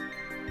yourself,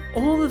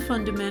 all the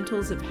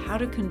fundamentals of how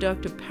to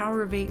conduct a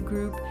Power of 8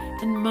 group,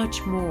 and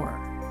much more.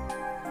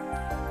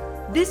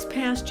 This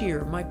past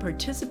year, my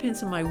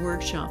participants in my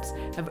workshops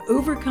have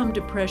overcome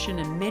depression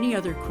and many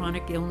other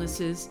chronic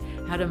illnesses,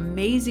 had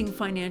amazing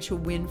financial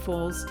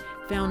windfalls,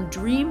 found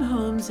dream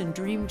homes and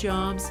dream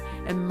jobs,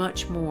 and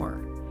much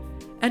more.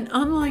 And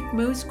unlike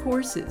most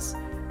courses,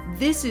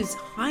 this is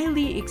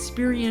highly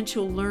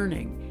experiential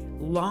learning,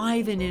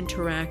 live and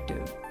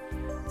interactive.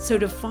 So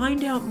to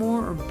find out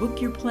more or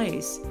book your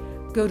place,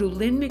 go to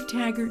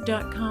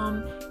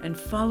lynnmctaggart.com and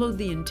follow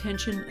the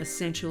Intention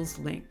Essentials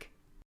link.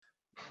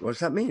 What does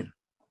that mean?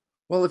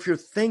 Well, if you're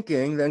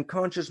thinking, then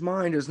conscious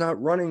mind is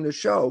not running the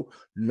show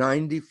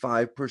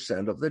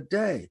 95% of the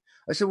day.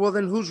 I said, well,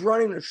 then who's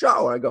running the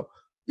show? And I go,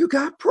 you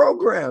got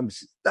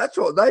programs. That's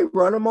what they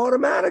run them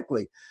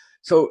automatically.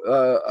 So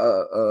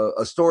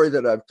a story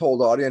that I've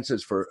told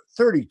audiences for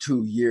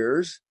 32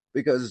 years,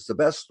 because it's the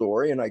best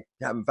story and I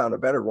haven't found a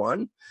better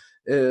one,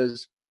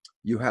 is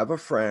you have a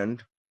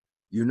friend,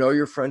 you know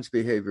your friend's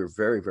behavior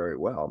very, very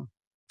well.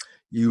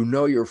 You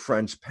know your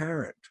friend's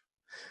parent.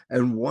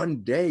 And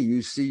one day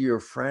you see your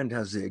friend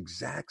has the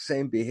exact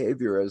same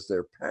behavior as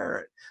their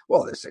parent.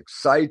 Well, this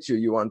excites you.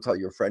 You want to tell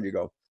your friend, you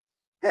go,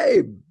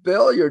 hey,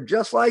 Bill, you're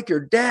just like your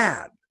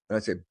dad. And I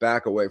say,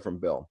 back away from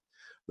Bill.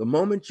 The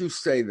moment you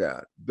say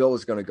that, Bill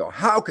is going to go,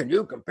 how can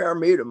you compare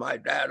me to my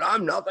dad?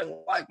 I'm nothing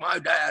like my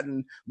dad.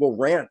 And we'll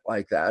rant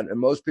like that. And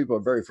most people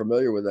are very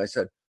familiar with it. I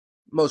said,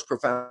 most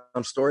profound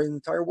story in the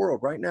entire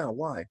world right now.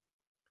 Why?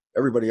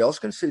 Everybody else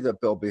can see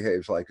that Bill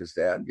behaves like his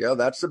dad. Yeah,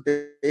 that's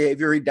the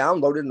behavior he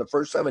downloaded in the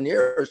first 7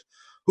 years.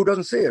 Who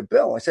doesn't see it?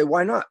 Bill. I say,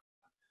 why not?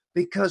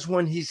 Because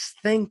when he's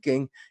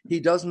thinking, he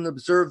doesn't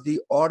observe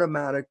the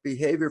automatic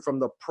behavior from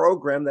the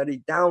program that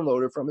he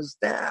downloaded from his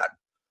dad.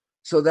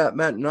 So that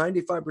meant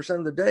 95%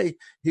 of the day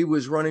he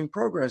was running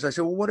programs. I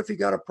said, well, what if he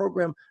got a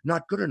program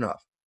not good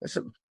enough? I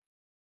said,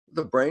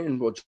 the brain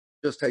will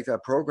just take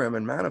that program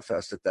and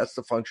manifest it. That's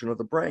the function of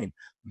the brain.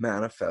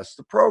 Manifest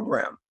the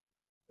program.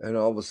 And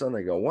all of a sudden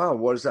I go, wow,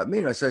 what does that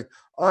mean? I say,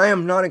 I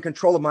am not in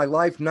control of my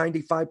life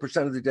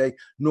 95% of the day,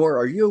 nor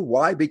are you.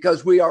 Why?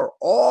 Because we are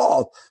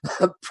all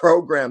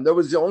programmed. That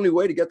was the only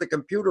way to get the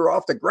computer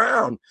off the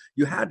ground.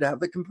 You had to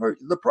have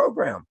the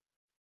program.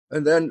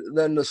 And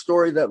then the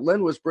story that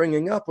Lynn was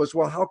bringing up was,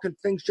 well, how can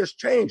things just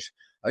change?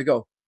 I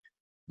go,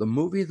 the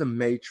movie The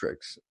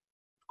Matrix,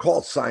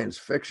 called science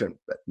fiction,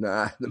 but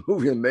nah, the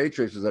movie The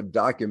Matrix is a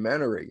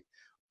documentary.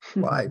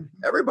 Why?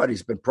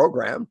 Everybody's been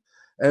programmed.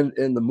 And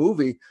in the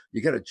movie,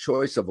 you get a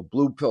choice of a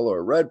blue pill or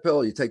a red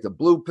pill. You take the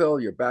blue pill,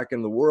 you're back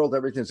in the world.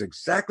 Everything's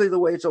exactly the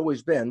way it's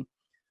always been.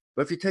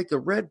 But if you take the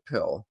red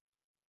pill,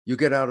 you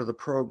get out of the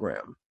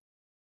program.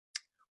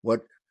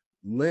 What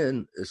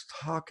Lynn is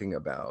talking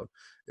about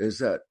is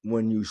that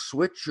when you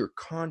switch your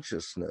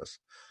consciousness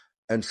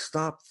and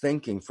stop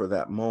thinking for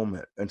that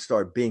moment and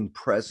start being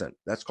present,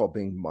 that's called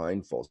being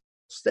mindful,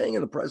 staying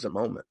in the present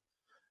moment.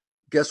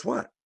 Guess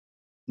what?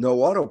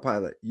 No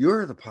autopilot.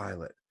 You're the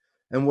pilot.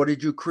 And what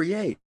did you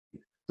create?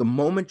 The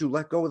moment you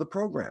let go of the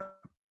program,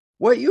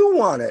 what you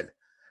wanted.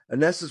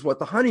 And this is what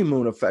the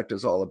honeymoon effect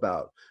is all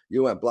about.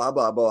 You went blah,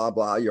 blah, blah,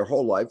 blah your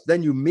whole life.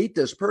 Then you meet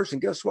this person.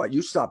 Guess what?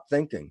 You stop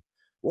thinking.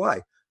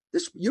 Why?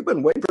 You've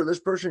been waiting for this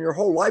person your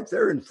whole life.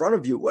 They're in front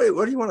of you.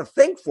 What do you want to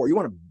think for? You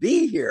want to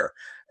be here.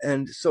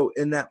 And so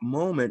in that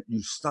moment,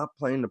 you stop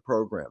playing the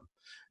program.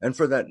 And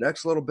for that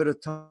next little bit of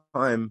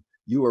time,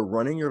 you are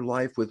running your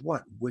life with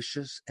what?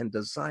 Wishes and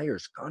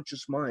desires,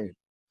 conscious mind.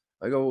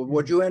 I go, well,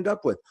 what'd you end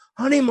up with?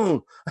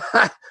 Honeymoon.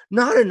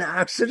 Not an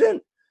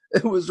accident.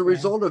 It was the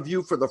result of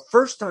you for the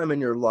first time in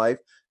your life,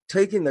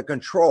 taking the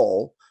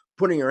control,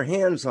 putting your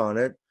hands on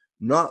it,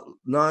 not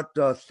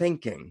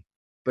thinking,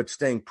 but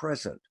staying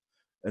present.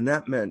 And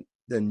that meant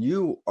then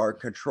you are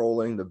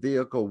controlling the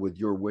vehicle with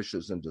your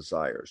wishes and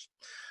desires.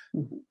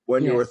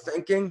 When you are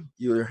thinking,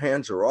 your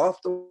hands are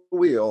off the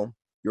wheel,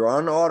 you're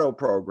on auto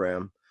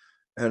program.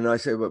 And I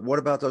say, but what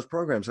about those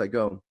programs? I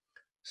go,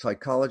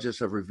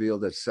 psychologists have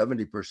revealed that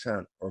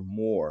 70% or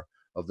more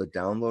of the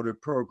downloaded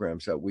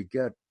programs that we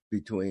get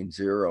between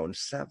 0 and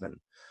 7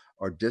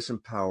 are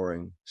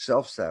disempowering,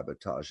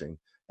 self-sabotaging,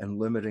 and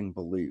limiting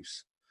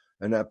beliefs.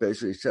 And that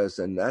basically says,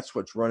 and that's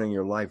what's running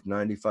your life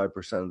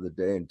 95% of the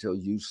day until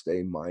you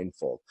stay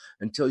mindful,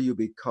 until you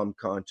become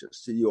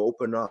conscious, till you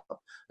open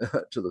up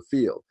to the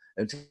field,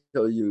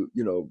 until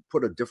you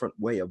put a different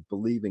way of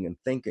believing and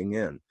thinking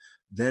in.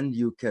 Then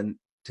you can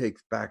take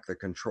back the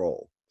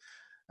control.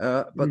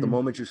 But the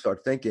moment you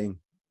start thinking,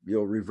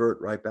 you'll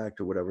revert right back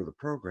to whatever the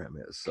program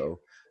is.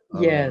 So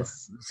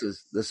yes,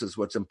 this is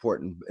what's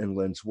important in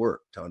Lynn's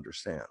work to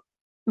understand.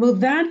 Well,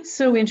 that's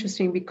so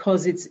interesting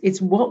because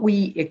it's what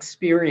we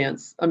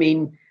experience. I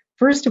mean,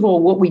 first of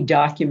all, what we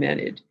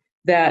documented,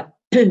 that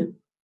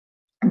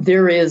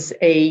there is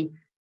a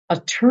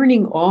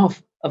turning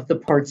off of the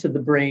parts of the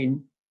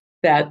brain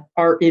that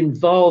are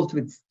involved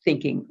with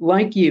thinking.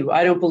 Like you,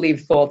 I don't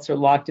believe thoughts are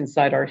locked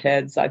inside our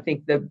heads. I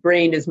think the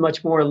brain is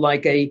much more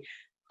like a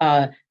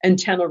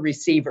antenna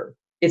receiver.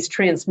 It's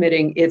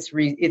transmitting, it's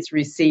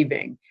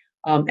receiving,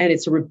 and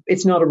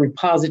it's not a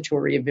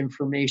repository of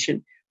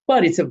information,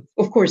 but it's of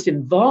course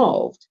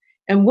involved.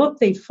 And what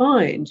they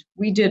find,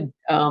 we did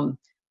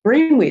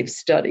brainwave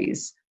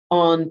studies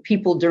on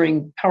people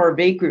during Power of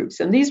 8 groups,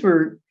 and these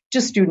were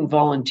just student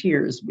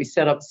volunteers. We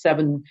set up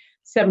seven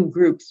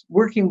groups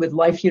working with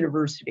Life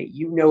University.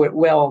 You know it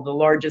well, the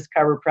largest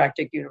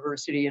chiropractic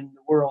university in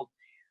the world.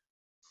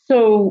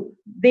 So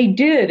they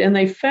did, and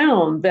they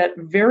found that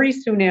very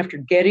soon after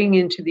getting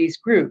into these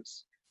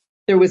groups,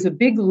 there was a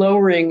big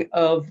lowering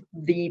of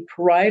the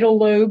parietal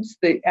lobes,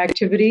 the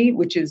activity,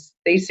 which is,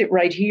 they sit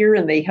right here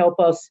and they help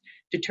us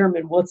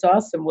determine what's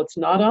us and what's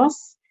not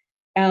us.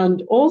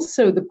 And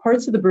also the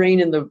parts of the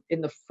brain in the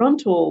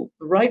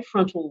right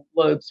frontal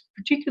lobes,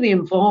 particularly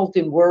involved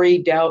in worry,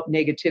 doubt,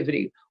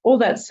 negativity, all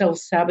that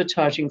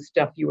self-sabotaging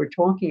stuff you were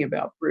talking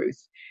about,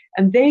 Bruce.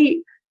 And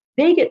they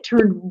get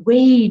turned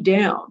way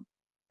down.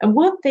 And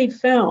what they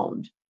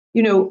found,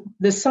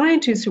 the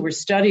scientists who were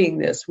studying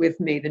this with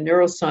me, the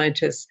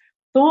neuroscientists,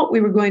 thought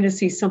we were going to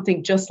see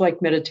something just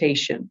like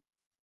meditation.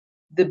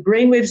 The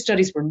brainwave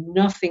studies were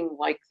nothing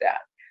like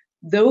that.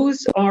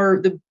 Those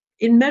are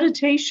in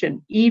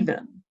meditation,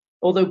 even,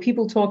 although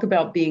people talk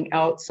about being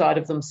outside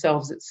of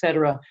themselves,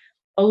 etc.,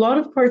 a lot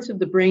of parts of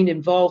the brain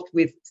involved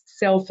with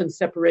self and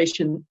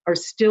separation are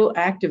still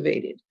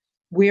activated.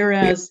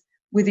 Whereas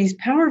with these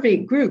Power of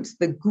Eight groups,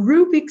 the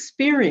group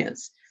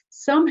experience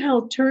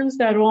somehow turns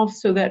that off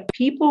so that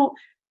people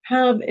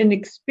have an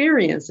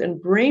experience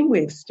and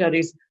brainwave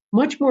studies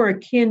much more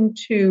akin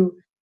to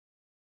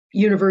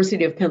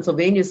University of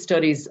Pennsylvania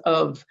studies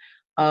of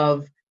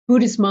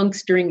Buddhist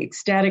monks during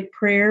ecstatic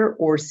prayer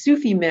or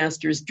Sufi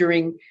masters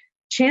during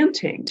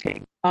chanting,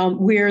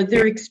 where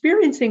they're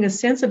experiencing a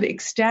sense of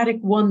ecstatic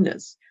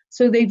oneness.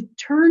 So they've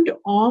turned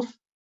off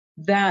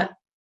that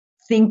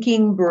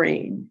thinking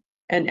brain.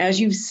 And as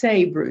you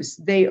say, Bruce,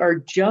 they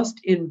are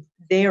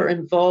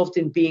involved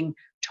in being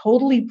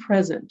totally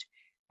present.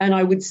 And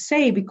I would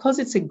say, because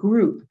it's a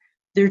group,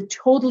 they're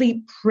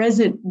totally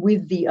present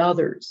with the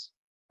others.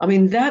 I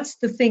mean, that's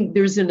the thing.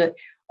 There's a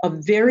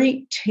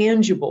very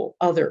tangible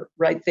other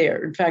right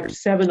there. In fact,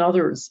 7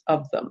 others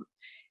of them.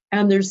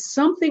 And there's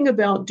something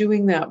about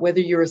doing that, whether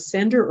you're a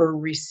sender or a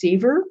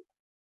receiver,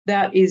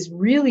 that is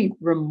really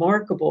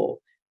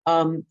remarkable.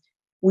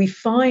 We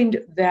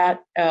find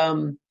that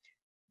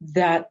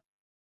that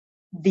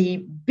the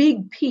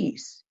big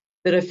piece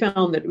that I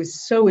found that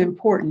was so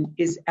important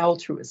is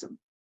altruism.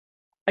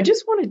 I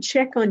just want to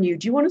check on you.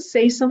 Do you want to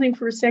say something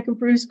for a second,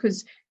 Bruce?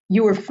 Because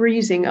you were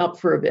freezing up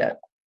for a bit.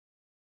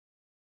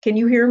 Can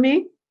you hear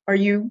me? Are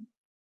you?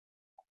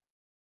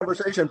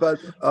 Conversation, but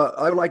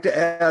I would like to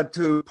add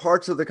to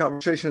parts of the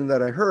conversation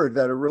that I heard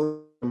that are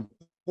really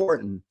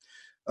important.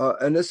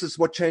 And this is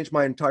what changed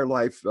my entire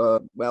life.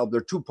 Well,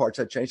 there are 2 parts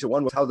that changed.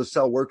 One was how the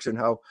cell works and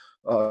how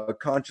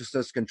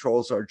consciousness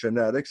controls our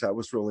genetics. That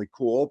was really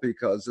cool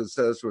because it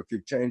says if you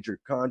change your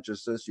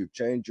consciousness, you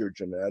change your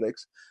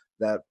genetics.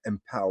 That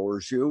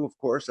empowers you, of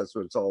course. That's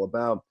what it's all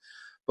about.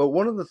 But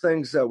one of the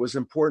things that was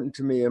important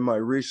to me in my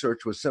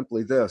research was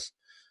simply this.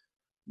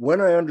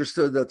 When I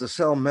understood that the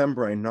cell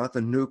membrane, not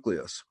the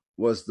nucleus,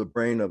 was the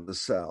brain of the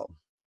cell,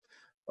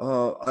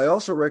 I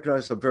also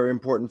recognized a very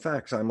important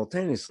fact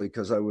simultaneously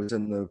because I was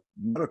in the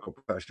medical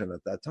profession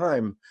at that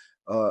time,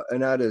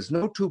 and that is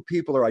no 2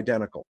 people are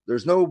identical.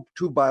 There's no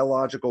 2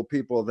 biological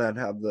people that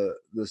have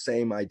the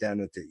same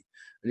identity.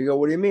 And you go,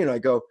 what do you mean? I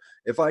go,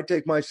 if I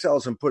take my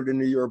cells and put it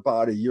into your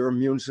body, your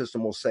immune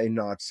system will say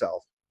not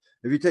self.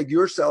 If you take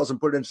your cells and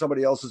put it in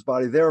somebody else's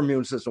body, their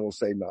immune system will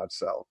say not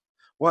self.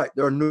 Why?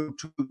 There are no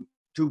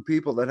 2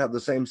 people that have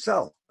the same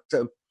cell.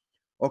 So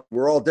okay,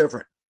 we're all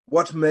different.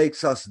 What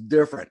makes us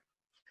different?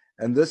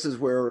 And this is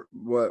where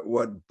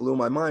what blew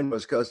my mind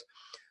was because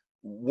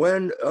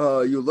when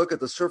you look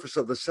at the surface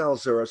of the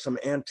cells, there are some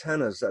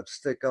antennas that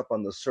stick up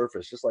on the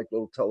surface, just like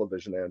little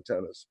television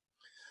antennas.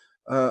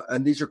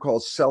 And these are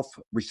called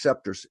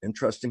self-receptors.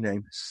 Interesting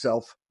name,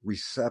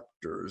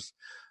 self-receptors.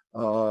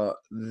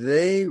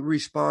 They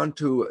respond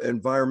to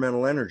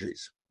environmental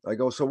energies. I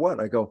go, so what?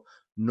 I go,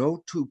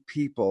 no 2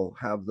 people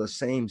have the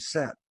same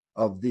set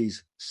of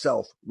these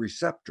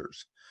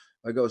self-receptors.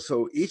 I go,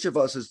 so each of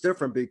us is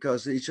different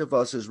because each of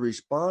us is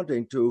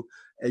responding to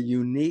a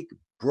unique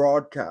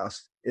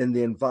broadcast in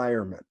the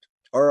environment.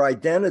 Our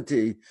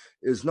identity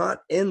is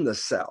not in the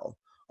cell.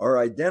 Our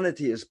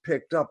identity is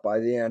picked up by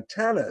the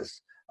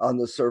antennas on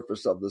the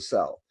surface of the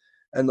cell.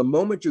 And the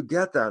moment you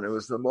get that, it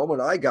was the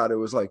moment I got it,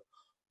 was like,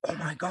 oh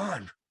my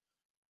God,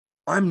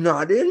 I'm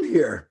not in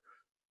here.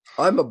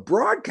 I'm a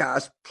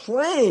broadcast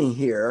playing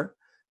here.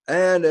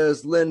 And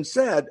as Lynn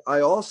said, I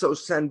also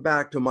send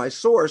back to my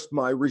source,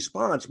 my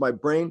response, my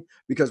brain,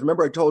 because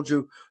remember I told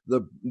you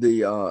the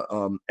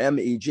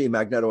MEG,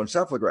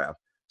 magnetoencephalograph,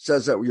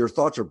 says that your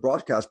thoughts are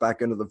broadcast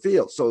back into the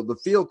field. So the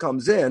field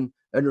comes in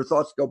and your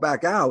thoughts go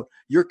back out,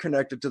 you're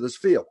connected to this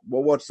field.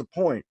 Well, what's the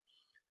point?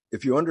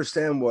 If you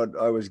understand what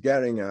I was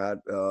getting at,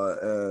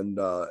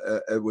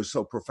 it was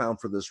so profound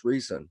for this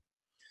reason,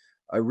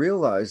 I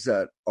realized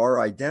that our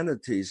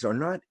identities are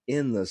not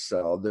in the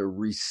cell. They're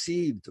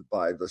received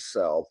by the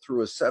cell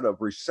through a set of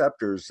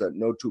receptors that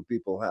no 2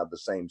 people have the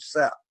same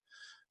set.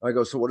 I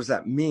go, so what does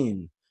that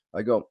mean?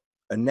 I go,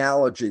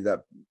 analogy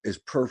that is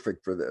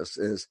perfect for this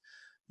is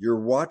you're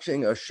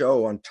watching a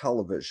show on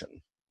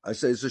television. I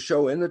say, is the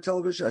show in the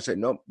television? I say,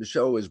 nope, the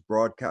show is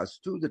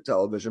broadcast to the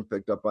television,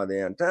 picked up by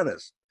the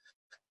antennas.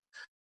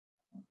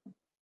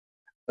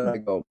 And I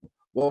go,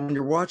 well, when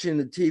you're watching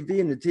the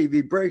TV and the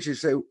TV breaks, you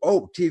say,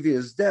 oh, TV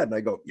is dead. And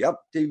I go, yep,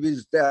 TV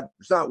is dead.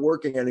 It's not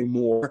working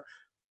anymore.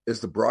 Is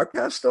the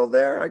broadcast still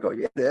there? I go,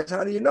 yeah, it is.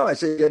 How do you know? I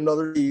say, you get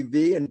another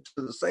TV and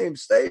to the same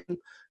station,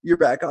 you're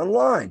back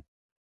online.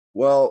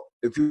 Well,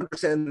 if you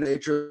understand the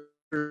nature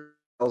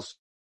of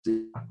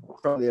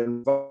from the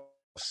involved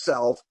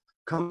self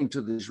coming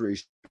to these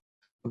regions,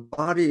 the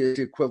body is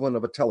the equivalent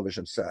of a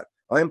television set.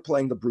 I am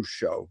playing the Bruce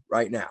show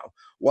right now.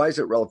 Why is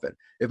it relevant?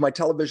 If my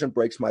television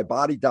breaks, my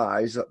body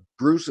dies,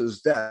 Bruce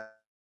is dead.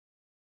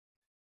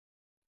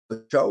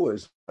 The show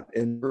is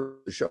in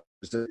the show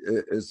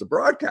is the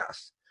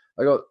broadcast.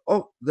 I go,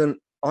 oh, then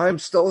I'm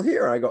still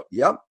here. I go,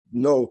 yep,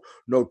 no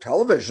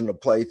television to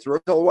play through.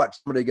 Until what?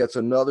 Somebody gets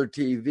another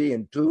TV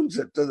and tunes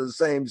it to the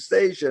same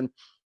station.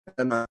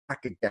 and I'm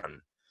back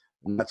again.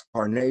 And that's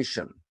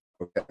carnation.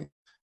 Okay.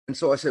 And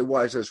so I say,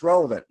 why is this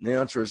relevant? And the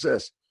answer is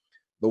this.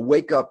 The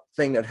wake up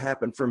thing that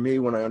happened for me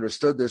when I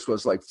understood this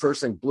was like, first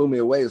thing blew me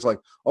away is like,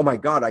 oh my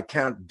God, I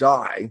can't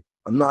die.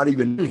 I'm not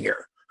even in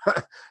here.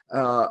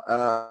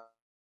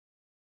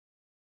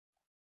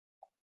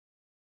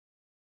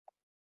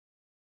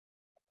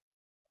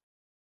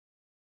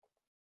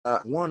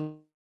 One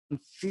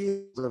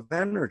field of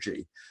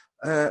energy.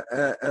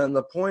 And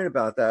the point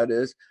about that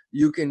is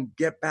you can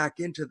get back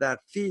into that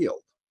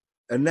field,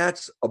 and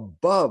that's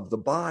above the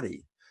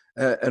body.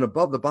 And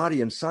above the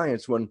body in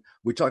science, when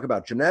we talk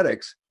about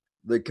genetics,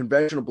 the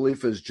conventional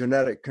belief is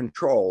genetic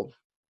control.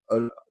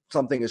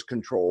 Something is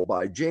controlled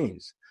by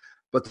genes.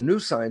 But the new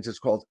science is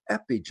called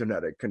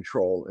epigenetic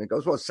control. And it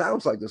goes, well, it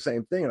sounds like the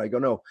same thing. And I go,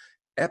 no,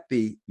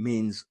 epi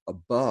means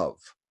above.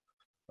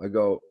 I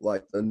go,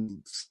 like the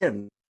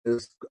skin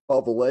is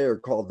above a layer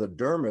called the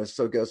dermis.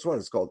 So guess what?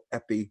 It's called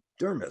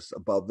epidermis,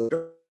 above the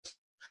dermis.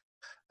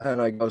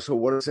 And I go, so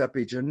what is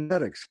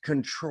epigenetics?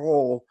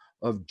 Control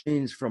of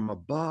genes from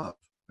above.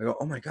 I go,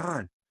 oh my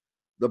God,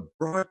 the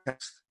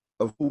broadcast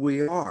of who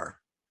we are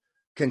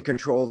can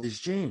control these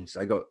genes.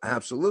 I go,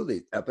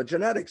 absolutely,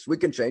 epigenetics. We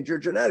can change your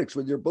genetics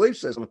with your belief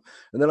system.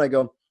 And then I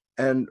go,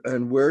 and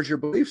where's your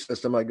belief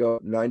system? I go,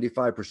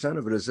 95%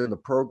 of it is in the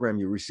program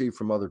you receive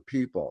from other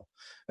people.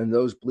 And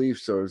those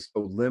beliefs are so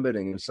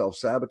limiting and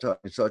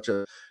self-sabotaging, such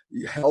as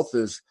health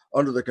is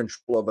under the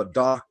control of a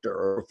doctor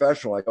or a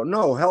professional. I go,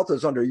 no, health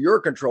is under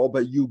your control,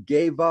 but you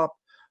gave up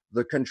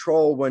the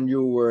control when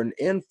you were an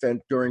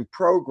infant during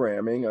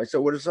programming. I said,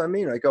 what does that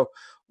mean? I go,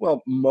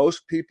 well,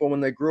 most people, when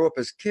they grew up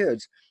as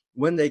kids,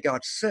 when they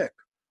got sick,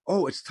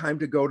 oh, it's time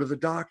to go to the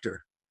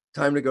doctor.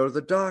 Time to go to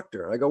the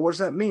doctor. I go, what does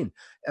that mean?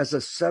 As a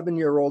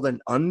 7-year-old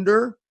and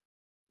under,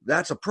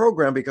 that's a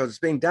program because it's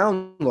being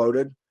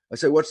downloaded. I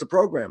say, what's the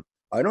program?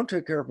 I don't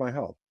take care of my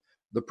health.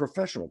 The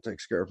professional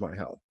takes care of my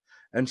health.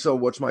 And so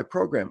what's my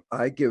program?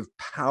 I give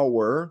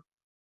power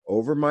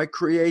over my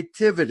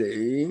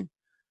creativity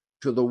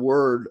to the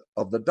word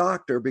of the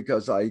doctor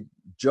because I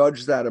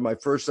judge that in my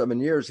first 7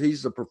 years.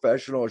 He's the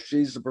professional,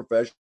 she's the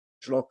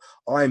professional.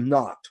 I'm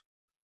not.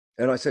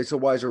 And I say, so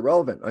why is it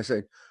relevant? I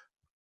say,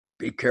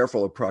 be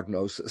careful of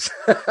prognosis.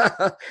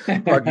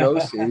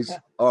 Prognoses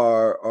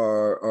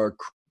are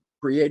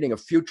creating a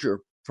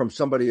future from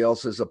somebody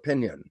else's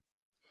opinion.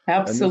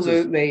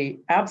 Absolutely.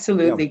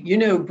 Absolutely. Yeah. You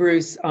know,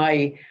 Bruce,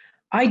 I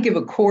give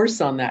a course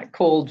on that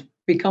called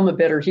Become a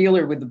Better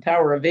Healer with the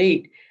Power of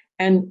 8.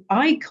 And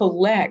I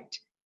collect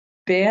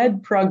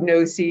bad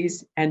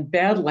prognoses and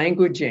bad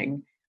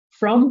languaging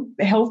from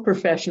health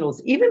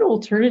professionals, even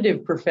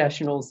alternative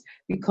professionals,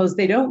 because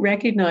they don't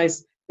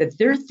recognize that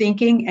their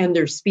thinking and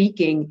their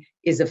speaking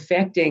is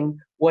affecting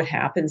what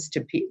happens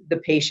to the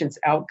patient's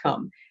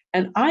outcome.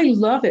 And I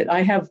love it.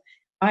 I have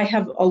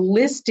a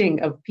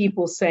listing of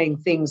people saying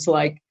things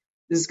like,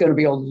 this is going to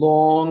be a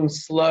long,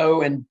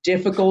 slow, and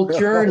difficult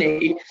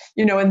journey,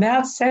 and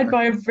that's said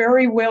by a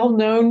very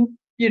well-known,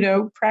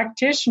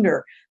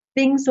 practitioner,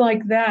 things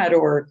like that,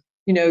 or,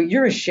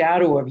 you're a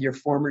shadow of your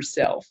former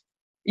self,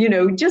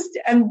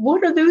 and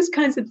what are those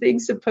kinds of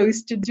things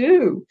supposed to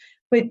do?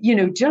 But,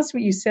 just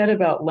what you said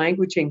about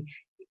languaging,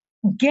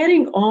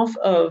 getting off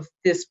of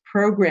this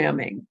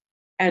programming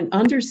and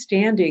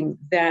understanding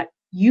that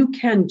you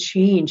can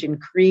change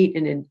and create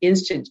in an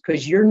instant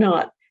because you're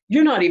not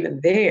even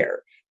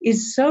there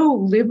is so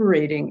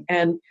liberating.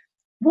 And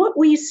what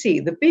we see,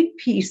 the big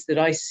piece that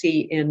I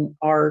see in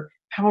our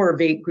Power of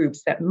 8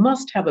 groups that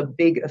must have a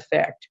big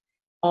effect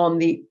on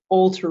the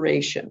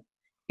alteration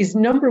is,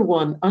 number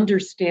one,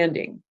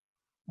 understanding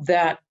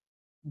that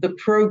the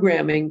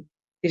programming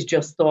is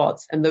just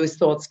thoughts and those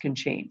thoughts can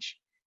change.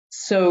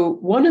 So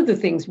one of the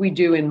things we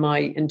do in my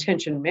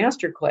intention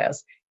masterclass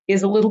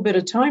is a little bit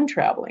of time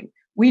traveling.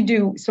 We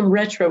do some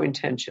retro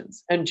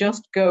intentions and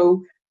just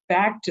go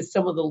back to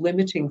some of the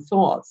limiting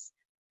thoughts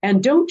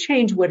and don't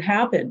change what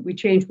happened. We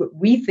change what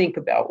we think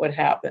about what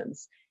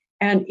happens.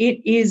 And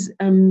it is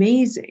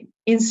amazing,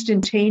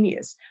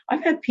 instantaneous.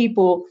 I've had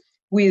people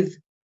with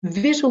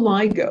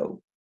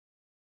vitiligo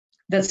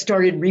that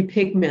started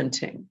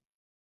repigmenting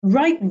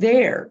right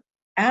there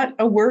at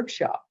a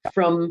workshop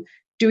from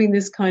doing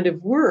this kind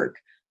of work,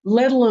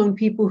 let alone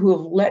people who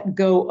have let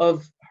go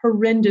of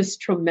horrendous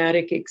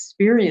traumatic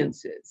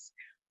experiences.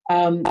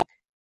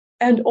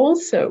 And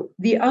also,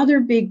 the other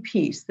big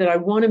piece that I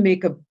want to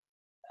make a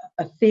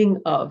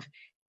thing of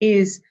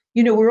is,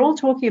 we're all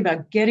talking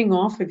about getting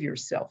off of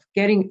yourself,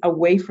 getting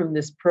away from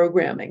this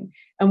programming.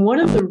 And one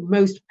of the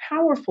most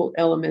powerful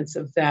elements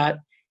of that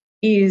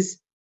is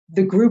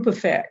the group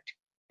effect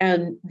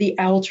and the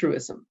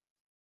altruism.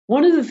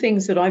 One of the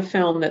things that I've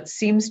found that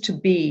seems to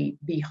be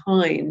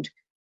behind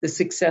the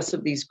success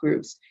of these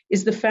groups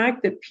is the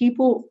fact that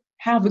people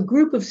have a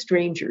group of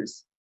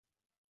strangers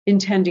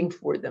intending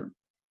for them.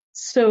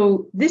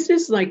 So this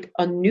is like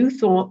a new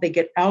thought. They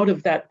get out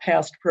of that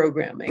past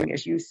programming,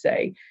 as you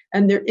say,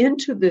 and they're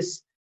into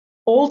this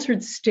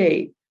altered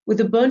state with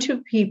a bunch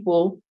of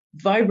people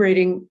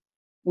vibrating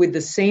with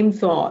the same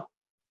thought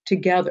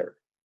together.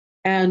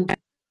 And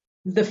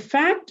the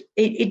fact,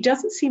 it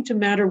doesn't seem to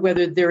matter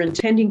whether they're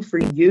intending for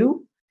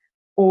you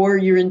or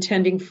you're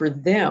intending for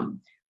them.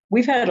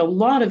 We've had a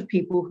lot of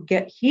people who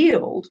get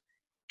healed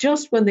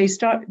just when they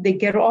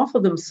get off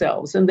of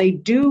themselves and they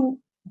do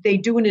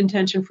an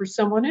intention for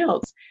someone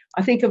else.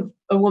 I think of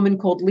a woman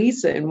called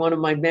Lisa in one of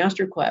my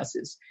master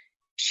classes.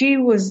 She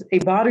was a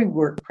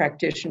bodywork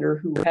practitioner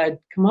who had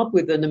come up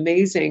with an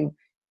amazing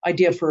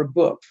idea for a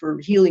book for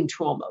healing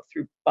trauma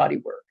through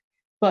bodywork.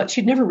 But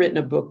she'd never written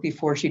a book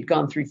before. She'd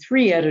gone through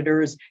 3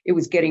 editors. It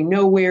was getting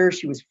nowhere.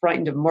 She was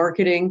frightened of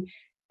marketing.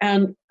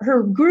 And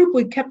her group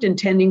we kept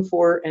intending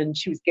for, and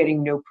she was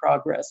getting no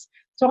progress.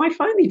 So I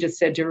finally just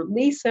said to her,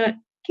 Lisa,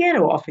 get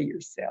off of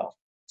yourself.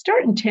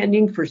 Start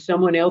intending for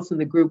someone else in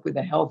the group with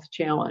a health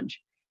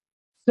challenge.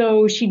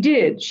 So she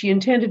did. She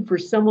intended for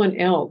someone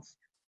else.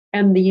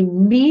 And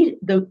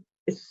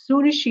as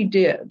soon as she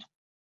did,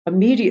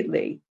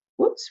 immediately,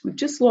 whoops, we've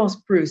just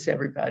lost Bruce,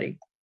 everybody.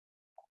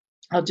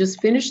 I'll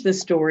just finish this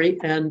story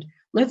and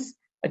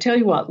I tell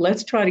you what,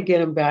 let's try to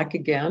get him back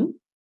again.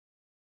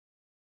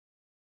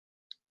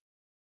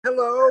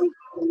 Hello.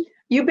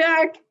 You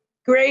back?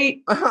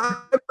 Great. I'm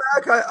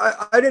back.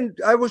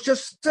 I was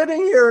just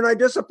sitting here and I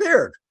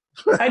disappeared.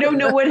 I don't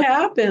know what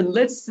happened.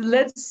 Let's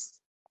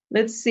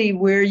see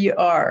where you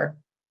are.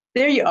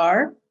 There you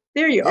are.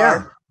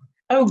 Are.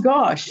 Oh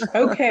gosh.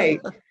 Okay.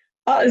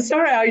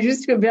 Sorry, I was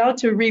just about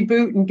to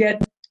reboot and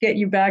get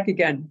you back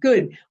again.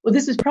 Good. Well,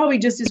 this is probably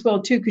just as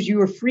well too, because you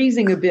were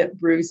freezing a bit,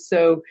 Bruce.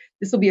 So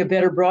this will be a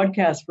better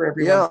broadcast for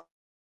everyone. Yeah.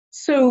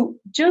 So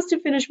just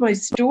to finish my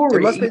story.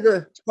 It must be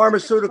the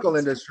pharmaceutical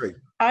industry.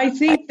 I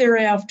think they're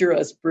after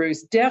us,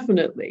 Bruce,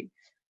 definitely.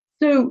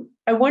 So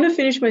I want to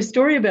finish my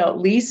story about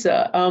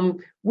Lisa.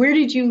 Where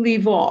did you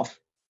leave off?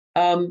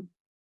 I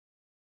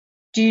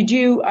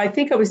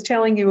think I was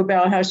telling you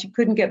about how she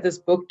couldn't get this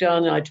book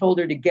done, and I told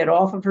her to get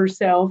off of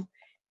herself.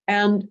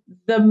 And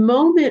the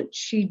moment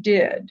she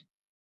did,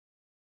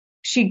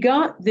 she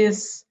got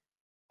this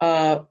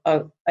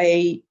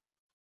a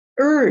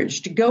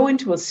urge to go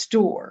into a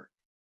store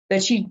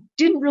that she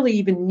didn't really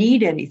even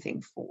need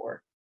anything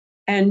for.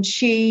 And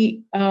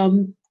she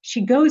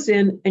goes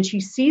in and she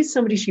sees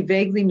somebody she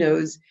vaguely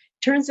knows.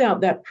 Turns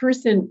out that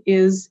person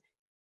is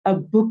a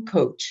book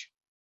coach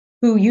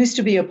who used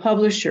to be a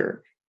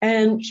publisher.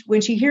 And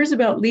when she hears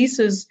about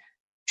Lisa's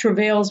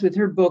travails with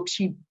her book,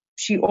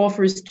 she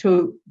offers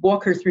to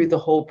walk her through the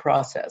whole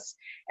process.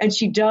 And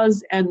she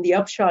does, and the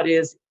upshot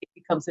is it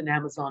becomes an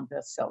Amazon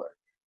bestseller.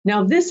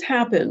 Now, this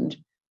happened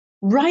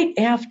right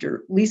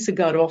after Lisa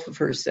got off of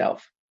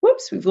herself.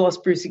 Whoops, we've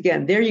lost Bruce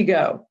again. There you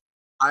go.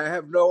 I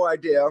have no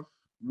idea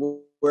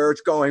where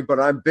it's going, but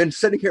I've been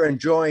sitting here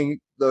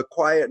enjoying the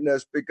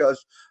quietness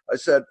because I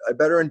said I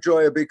better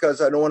enjoy it because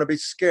I don't want to be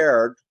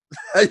scared.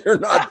 You're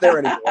not there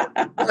anymore.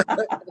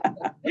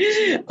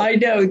 I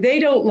know. They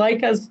don't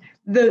like us.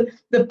 The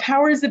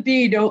powers that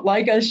be don't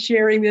like us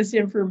sharing this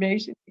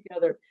information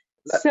together.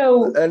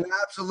 So, and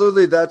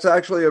absolutely, that's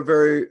actually a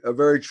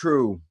very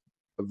true.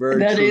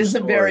 That is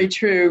very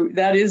true.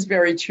 That is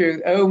very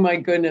true. Oh my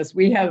goodness,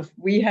 we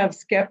have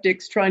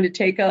skeptics trying to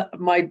take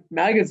my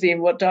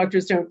magazine, What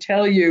Doctors Don't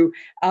Tell You,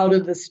 out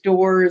of the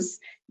stores.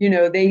 You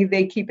know,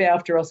 they keep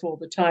after us all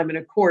the time, and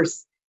of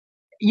course,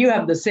 you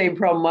have the same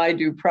problem I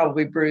do,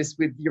 probably, Bruce,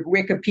 with your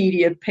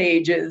Wikipedia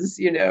pages,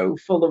 you know,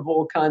 full of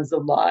all kinds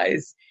of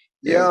lies.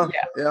 Yeah.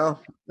 Yeah.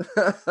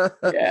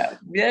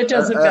 That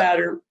doesn't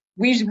matter.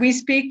 We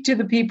speak to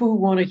the people who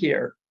want to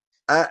hear.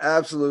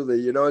 Absolutely.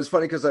 You know, it's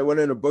funny because I went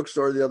in a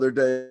bookstore the other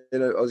day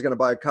and I was going to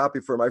buy a copy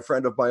for my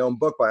friend of my own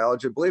book,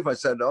 Biology of Belief. I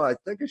said, oh, I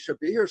think it should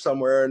be here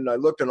somewhere. And I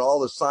looked in all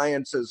the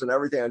sciences and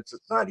everything. And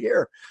it's not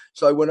here.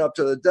 So I went up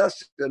to the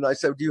desk and I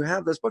said, do you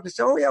have this book? They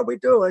said, oh, yeah, we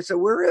do. I said,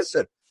 where is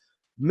it?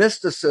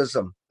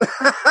 Mysticism.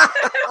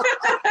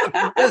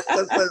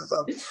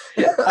 Mysticism.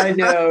 I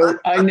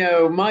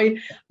know.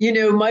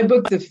 My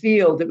book, The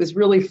Field, it was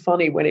really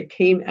funny when it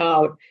came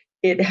out.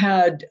 It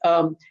had,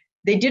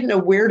 they didn't know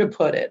where to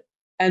put it.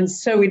 And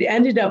so it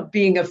ended up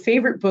being a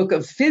favorite book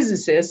of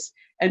physicists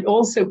and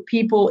also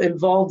people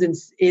involved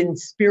in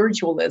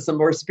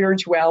spiritualism or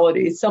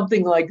spirituality,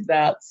 something like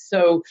that.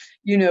 So,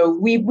 you know,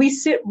 we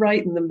sit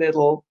right in the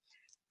middle.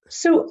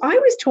 So I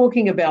was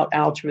talking about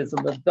altruism,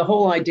 the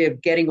whole idea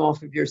of getting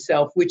off of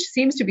yourself, which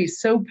seems to be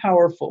so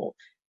powerful.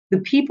 The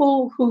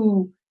people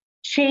who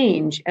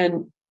change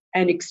and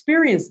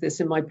experience this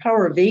in my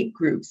Power of 8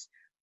 groups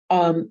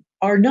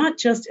are not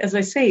just, as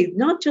I say,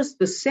 not just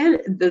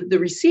the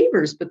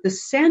receivers, but the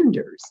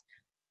senders.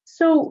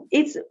 So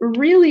it's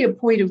really a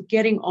point of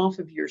getting off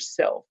of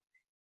yourself.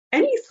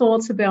 Any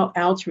thoughts about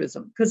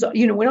altruism? Because,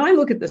 you know, when I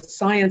look at the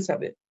science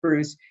of it,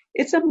 Bruce,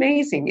 it's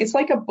amazing. It's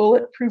like a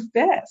bulletproof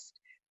vest.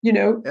 You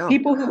know,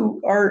 People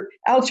who are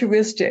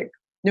altruistic,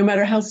 no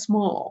matter how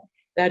small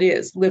that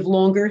is, live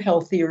longer,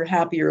 healthier,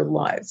 happier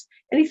lives.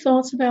 Any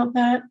thoughts about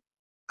that?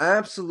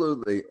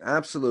 Absolutely.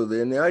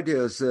 And the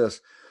idea is this.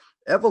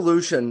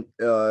 Evolution,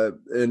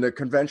 in the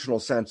conventional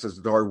sense, as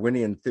the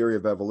Darwinian theory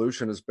of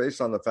evolution, is based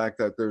on the fact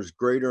that there's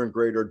greater and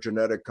greater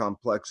genetic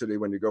complexity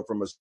when you go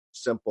from a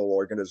simple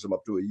organism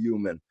up to a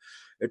human.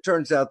 It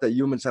turns out that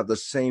humans have the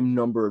same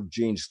number of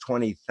genes,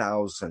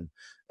 20,000,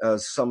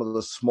 as some of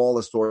the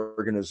smallest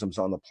organisms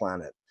on the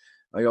planet.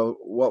 I go,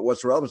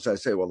 what's relevant? I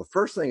say, well, the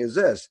first thing is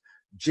this: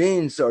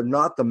 genes are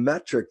not the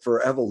metric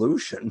for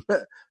evolution.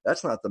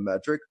 That's not the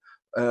metric.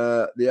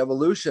 The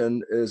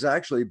evolution is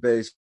actually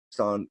based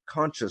on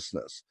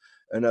consciousness.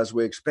 And as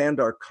we expand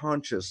our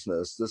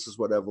consciousness, this is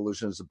what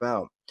evolution is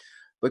about.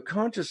 But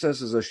consciousness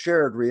is a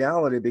shared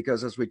reality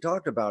because, as we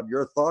talked about,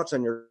 your thoughts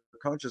and your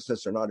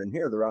consciousness are not in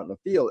here, they're out in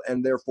the field,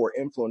 and therefore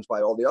influenced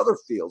by all the other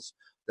fields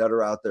that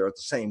are out there at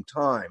the same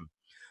time.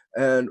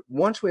 And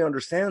once we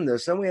understand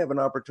this, then we have an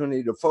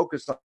opportunity to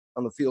focus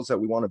on the fields that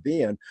we want to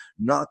be in,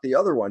 not the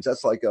other ones.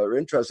 That's like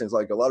interesting. It's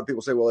like a lot of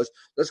people say, well,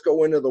 let's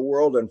go into the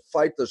world and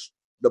fight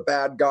the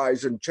bad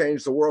guys and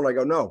change the world. I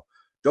go, no,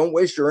 don't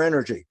waste your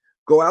energy.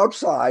 Go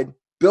outside,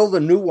 build a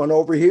new one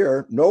over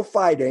here, no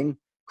fighting,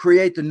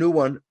 create the new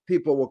one.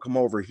 People will come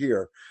over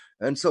here.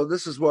 And so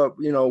this is what,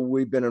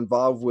 we've been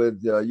involved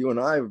with, you and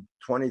I,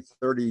 20,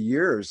 30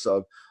 years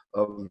of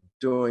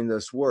doing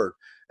this work.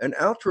 And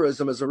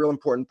altruism is a real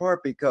important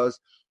part because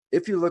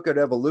if you look at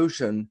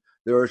evolution,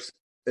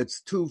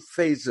 it's two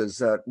phases,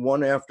 that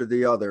one after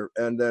the other,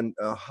 and then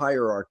a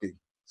hierarchy.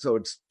 So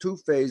it's two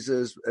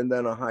phases and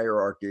then a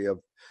hierarchy of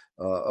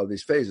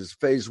these phases.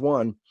 Phase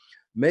one,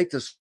 make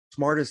the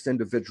smartest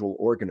individual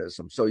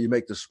organism. So you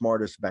make the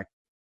smartest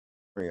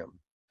bacterium.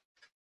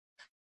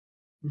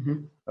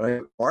 Mm-hmm.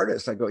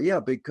 I go, yeah,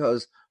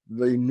 because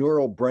the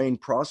neural brain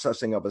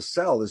processing of a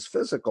cell is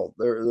physical.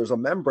 There's a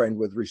membrane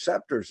with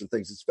receptors and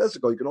things. It's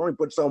physical. You can only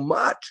put so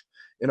much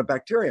in a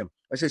bacterium.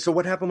 I say, so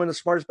what happened when the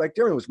smartest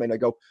bacterium was made? I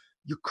go,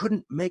 you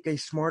couldn't make a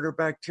smarter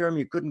bacterium.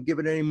 You couldn't give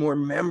it any more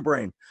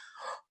membrane.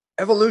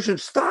 Evolution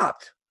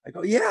stopped. I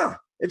go, yeah,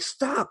 it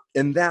stopped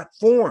in that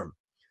form.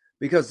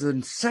 Because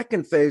the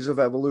second phase of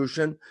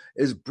evolution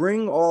is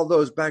bring all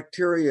those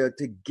bacteria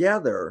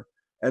together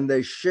and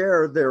they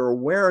share their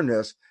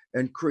awareness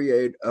and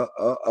create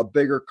a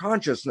bigger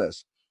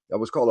consciousness. That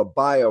was called a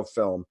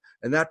biofilm.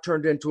 And that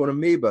turned into an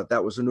amoeba.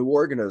 That was a new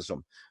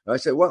organism. And I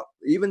said, well,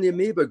 even the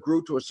amoeba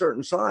grew to a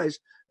certain size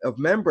of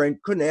membrane,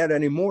 couldn't add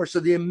any more. So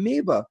the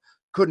amoeba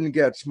couldn't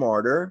get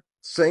smarter,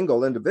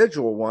 single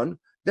individual one.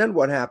 Then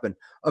what happened?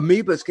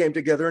 Amoebas came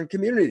together in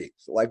communities.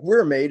 Like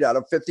we're made out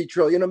of 50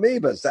 trillion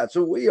amoebas. That's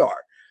who we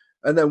are.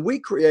 And then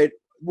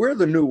we're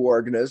the new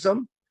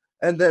organism.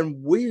 And then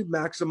we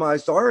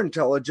maximized our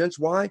intelligence.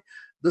 Why?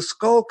 The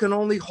skull can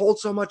only hold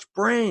so much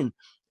brain.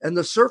 And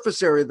the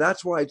surface area,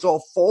 that's why it's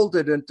all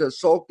folded into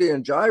sulci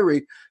and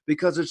gyri,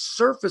 because it's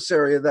surface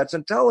area that's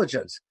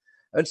intelligence.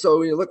 And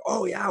so you look,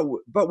 oh yeah,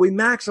 but we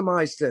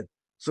maximized it.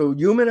 So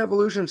human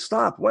evolution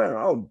stopped,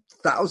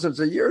 thousands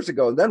of years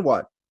ago. And then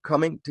what?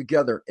 Coming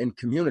together in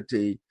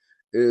community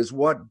is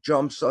what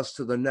jumps us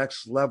to the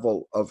next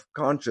level of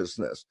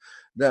consciousness,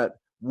 that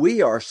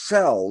we are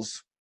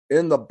cells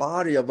in the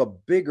body of a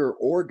bigger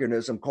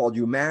organism called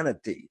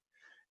humanity.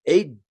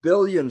 8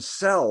 billion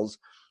cells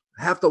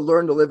have to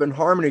learn to live in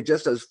harmony,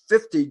 just as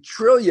 50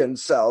 trillion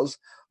cells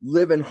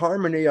live in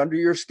harmony under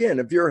your skin.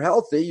 If you're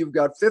healthy, you've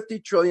got 50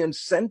 trillion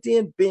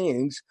sentient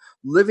beings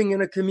living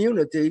in a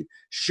community,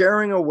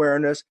 sharing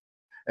awareness,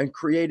 and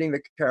creating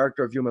the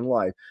character of human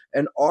life.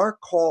 And our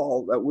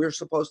call that we're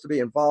supposed to be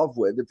involved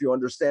with, if you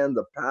understand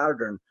the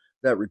pattern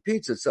that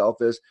repeats itself,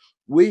 is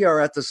we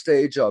are at the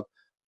stage of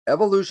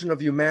evolution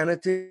of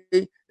humanity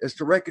is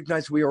to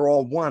recognize we are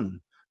all one,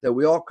 that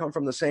we all come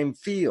from the same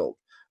field,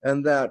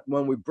 and that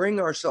when we bring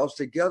ourselves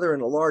together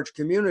in a large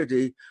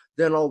community,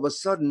 then all of a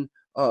sudden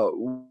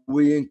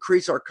we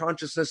increase our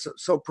consciousness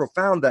so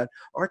profound that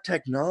our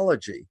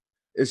technology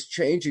is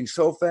changing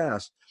so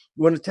fast.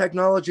 When the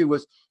technology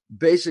was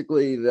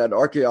basically that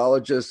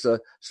archaeologists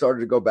started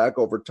to go back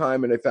over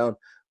time and they found,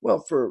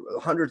 well, for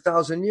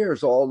 100,000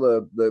 years, all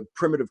the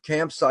primitive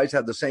campsites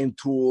had the same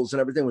tools and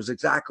everything was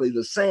exactly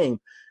the same.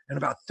 And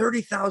about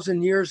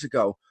 30,000 years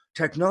ago,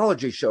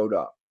 technology showed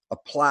up, a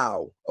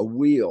plow, a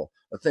wheel,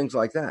 things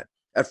like that.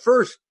 At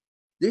first,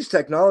 these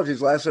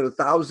technologies lasted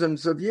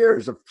thousands of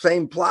years. The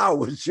same plow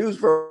was used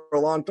for a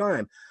long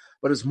time.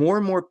 But as more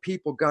and more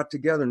people got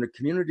together and the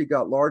community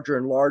got larger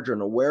and larger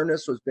and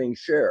awareness was being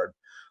shared,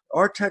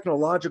 our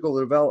technological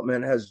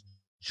development has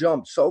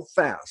jumped so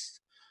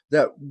fast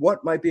that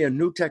what might be a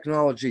new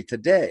technology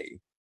today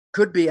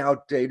could be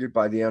outdated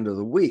by the end of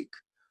the week.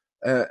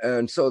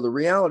 And so the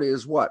reality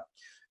is what?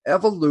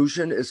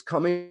 Evolution is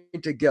coming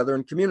together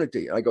in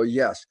community. I go,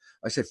 yes.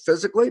 I say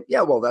physically?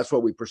 Yeah, well, that's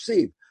what we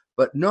perceive.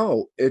 But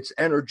no, it's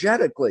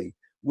energetically.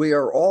 We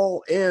are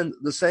all in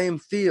the same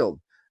field.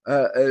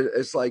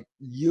 It's like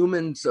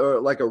humans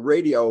are like a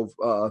radio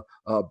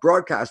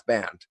broadcast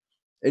band.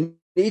 And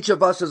each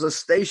of us is a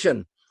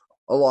station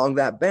along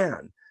that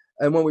band.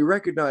 And when we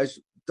recognize,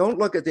 don't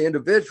look at the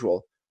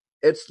individual,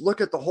 it's look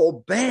at the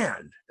whole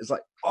band. It's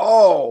like,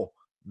 oh,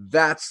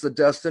 that's the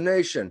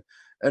destination.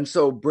 And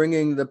so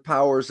bringing the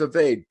powers of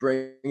eight,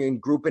 bringing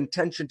group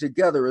intention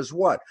together is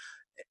what?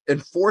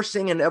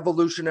 Enforcing an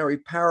evolutionary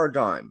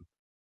paradigm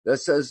that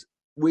says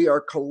we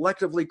are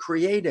collectively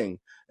creating.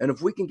 And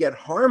if we can get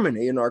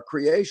harmony in our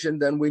creation,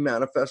 then we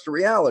manifest a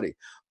reality.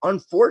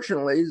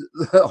 Unfortunately,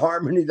 the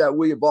harmony that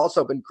we have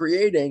also been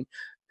creating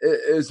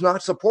is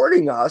not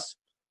supporting us,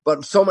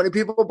 but so many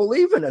people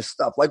believe in this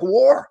stuff, like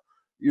war.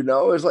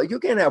 It's like you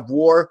can't have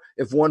war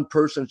if one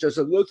person just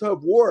says, let's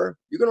have war.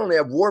 You can only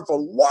have war if a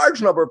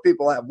large number of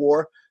people have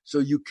war. So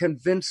you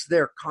convince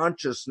their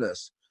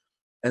consciousness,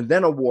 and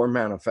then a war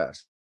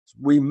manifests.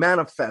 We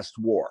manifest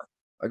war.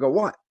 I go,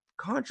 what?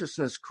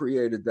 Consciousness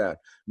created that.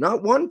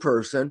 Not one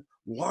person,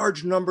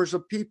 large numbers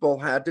of people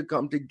had to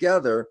come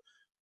together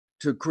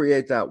to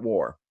create that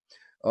war.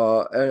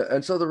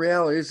 And so the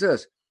reality is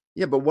this.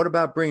 Yeah, but what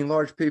about bringing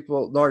large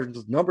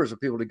numbers of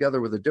people together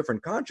with a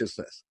different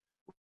consciousness?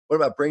 What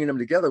about bringing them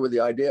together with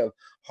the idea of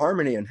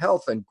harmony and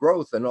health and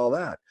growth and all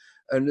that?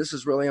 And this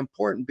is really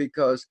important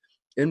because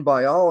in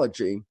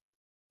biology,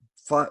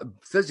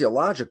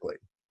 physiologically,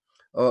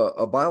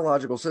 a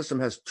biological system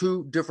has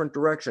two different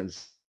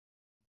directions.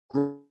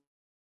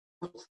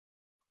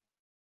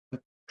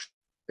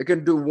 It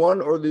can do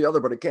one or the other,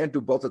 but it can't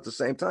do both at the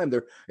same time.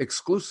 They're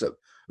exclusive.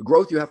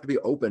 Growth, you have to be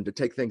open to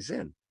take things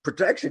in.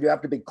 Protection, you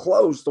have to be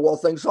closed to wall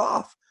things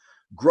off.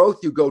 Growth,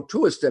 you go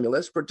to a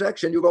stimulus.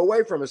 Protection, you go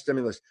away from a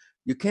stimulus.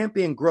 You can't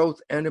be in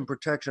growth and in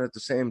protection at the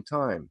same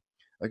time.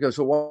 I go,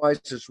 so why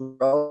is this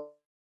relevant?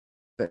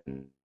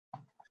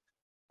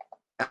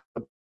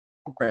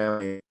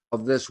 Programming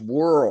of this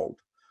world,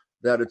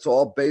 that it's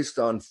all based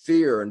on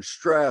fear and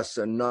stress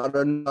and not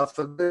enough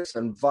of this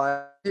and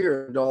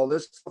fear and all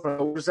this stuff. And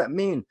what does that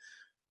mean?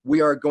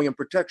 We are going in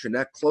protection.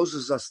 That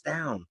closes us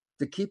down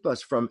to keep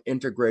us from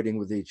integrating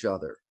with each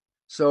other.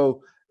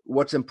 So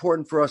what's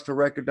important for us to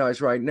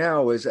recognize right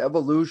now is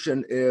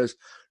evolution is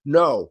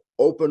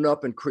open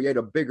up and create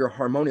a bigger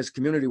harmonious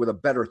community with a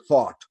better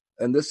thought.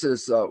 And this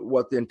is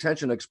what the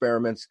intention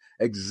experiments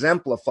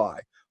exemplify.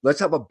 Let's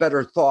have a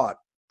better thought,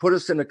 put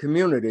us in a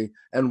community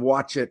and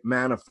watch it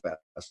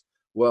manifest.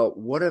 Well,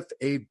 what if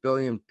 8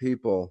 billion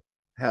people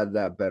had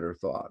that better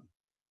thought?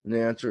 And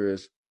the answer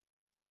is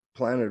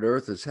planet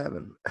Earth is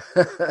heaven.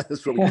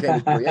 That's what we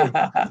came to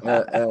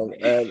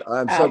create. And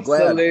I'm so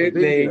glad to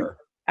be here.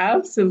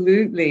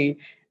 Absolutely.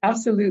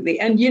 Absolutely.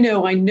 And,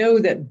 I know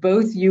that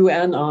both you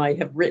and I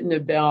have written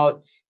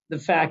about the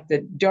fact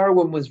that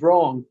Darwin was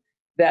wrong,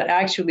 that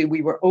actually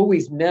we were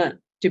always meant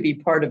to be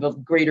part of a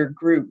greater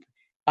group.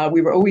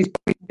 We were always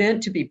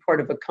meant to be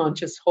part of a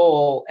conscious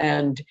whole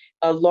and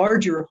a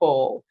larger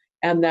whole,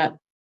 and that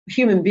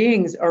human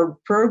beings are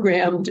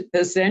programmed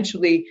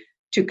essentially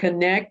to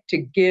connect, to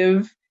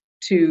give,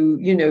 to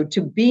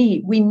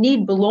be. We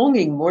need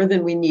belonging more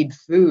than we need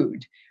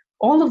food.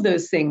 All of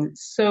those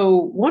things. So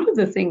one of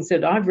the things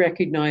that I've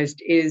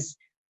recognized is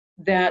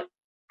that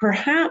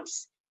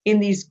perhaps in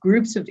these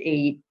groups of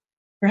 8,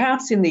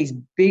 perhaps in these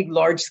big,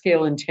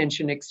 large-scale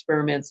intention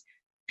experiments,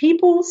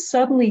 people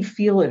suddenly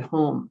feel at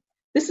home.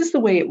 This is the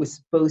way it was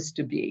supposed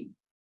to be,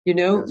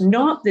 Yes.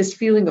 Not this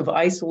feeling of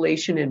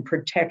isolation and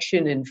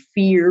protection and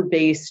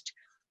fear-based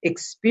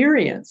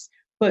experience,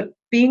 but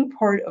being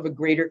part of a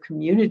greater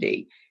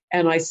community.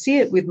 And I see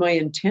it with my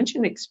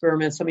intention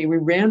experiments. I mean, we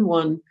ran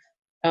one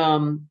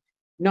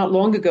not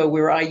long ago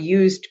where I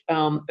used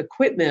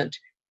equipment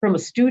from a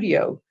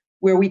studio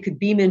where we could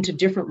beam into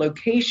different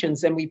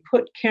locations, and we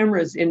put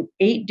cameras in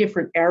 8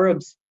 different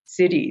Arab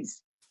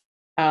cities,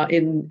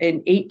 in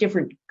 8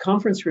 different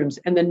conference rooms.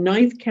 And the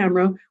 9th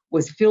camera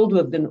was filled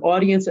with an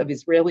audience of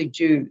Israeli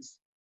Jews.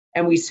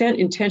 And we sent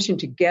intention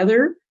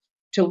together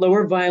to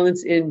lower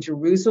violence in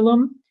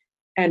Jerusalem.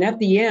 And at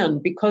the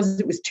end, because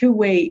it was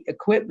two-way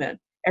equipment,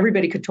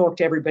 everybody could talk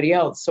to everybody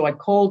else. So I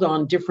called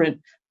on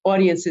different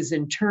audiences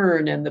in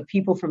turn, and the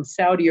people from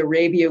Saudi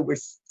Arabia were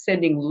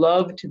sending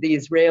love to the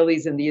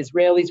Israelis, and the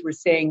Israelis were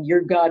saying,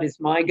 your God is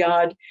my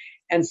God.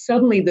 And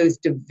suddenly those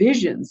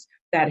divisions,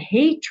 that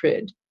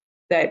hatred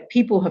that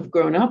people have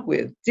grown up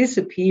with,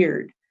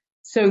 disappeared.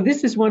 So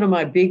this is one of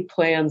my big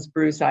plans,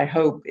 Bruce, I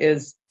hope,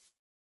 is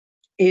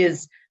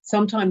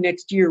sometime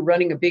next year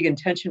running a big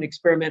intention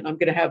experiment. I'm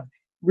going to have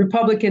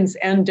Republicans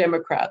and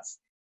Democrats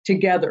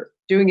together,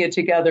 doing it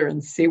together,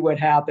 and see what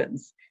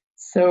happens.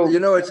 So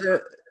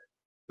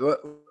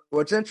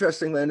what's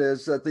interesting, Lynn,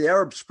 is that the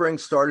Arab Spring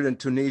started in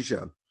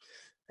Tunisia,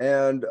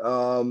 and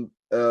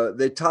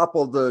they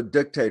toppled the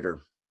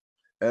dictator,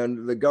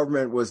 and the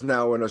government was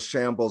now in a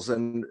shambles,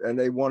 and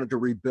they wanted to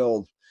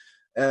rebuild.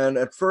 And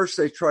at first,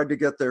 they tried to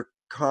get their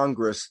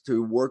Congress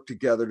to work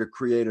together to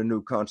create a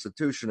new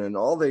constitution, and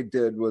all they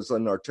did was,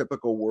 in our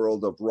typical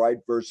world of right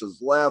versus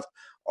left,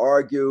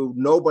 argue.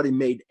 Nobody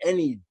made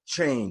any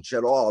change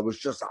at all. It was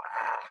just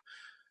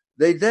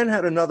They then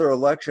had another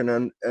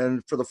election,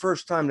 and for the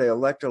first time, they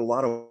elected a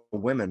lot of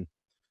women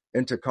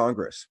into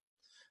Congress.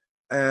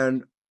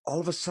 And all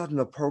of a sudden,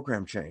 the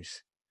program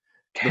changed.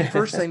 The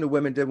first thing the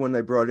women did when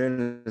they brought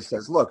in is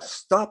says, look,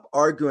 stop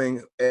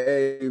arguing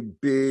A,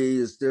 B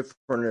is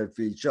different of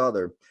each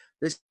other.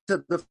 They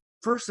said the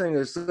first thing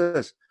is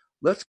this: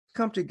 let's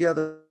come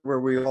together where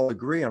we all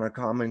agree on a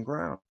common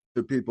ground.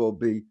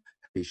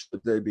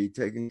 Should they be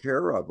taken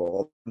care of,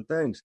 all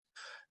things?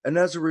 And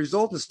as a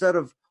result, instead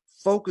of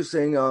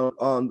focusing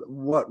on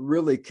what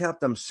really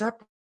kept them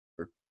separate,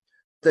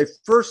 they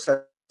first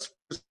said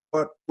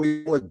what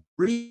we all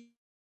agree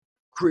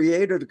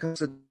created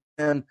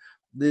and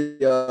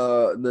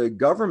the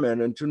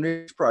government and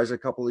Tunis Prize a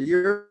couple of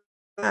years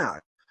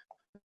back,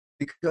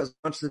 because the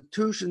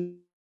Constitution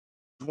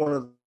is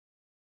one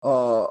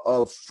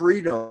of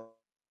freedom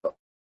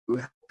to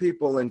help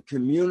people in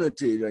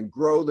community and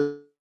grow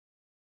the.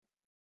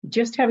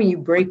 Just having you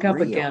break up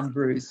again,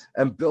 Bruce.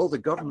 And build a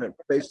government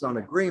based on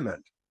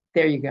agreement.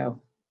 There you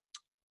go.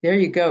 There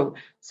you go.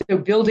 So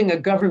building a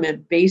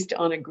government based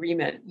on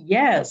agreement.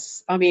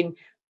 Yes. I mean,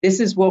 this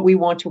is what we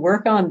want to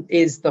work on,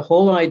 is the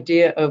whole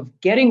idea of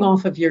getting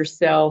off of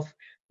yourself,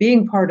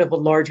 being part of a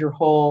larger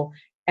whole,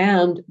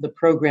 and the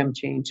program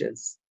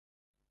changes.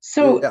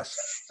 So yes,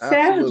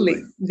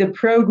 sadly, the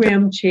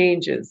program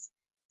changes.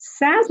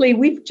 Sadly,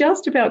 we've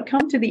just about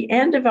come to the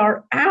end of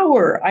our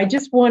hour. I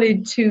just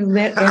wanted to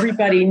let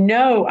everybody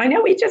know. I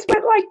know we just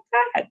went like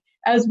that.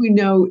 As we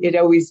know, it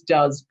always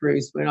does,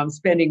 Bruce, when I'm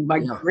spending my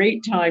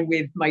great time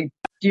with my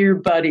dear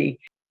buddy.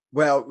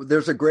 Well,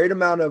 there's a great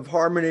amount of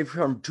harmony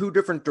from two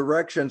different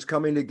directions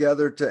coming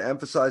together to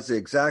emphasize the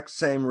exact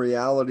same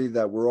reality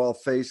that we're all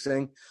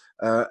facing.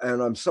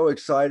 And I'm so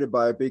excited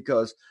by it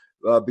because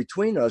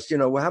between us,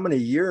 how many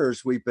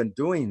years we've been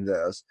doing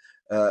this.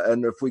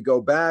 And if we go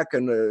back,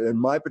 and in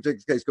my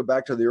particular case, go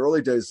back to the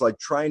early days, like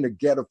trying to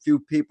get a few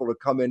people to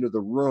come into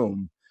the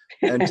room,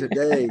 and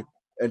today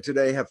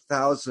have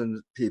thousands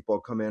of people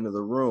come into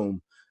the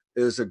room,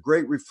 is a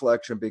great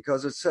reflection,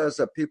 because it says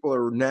that people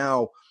are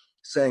now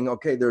saying,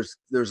 okay,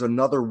 there's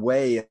another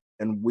way,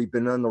 and we've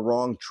been on the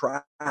wrong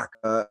track,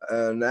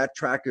 and that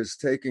track is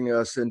taking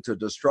us into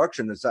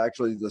destruction. It's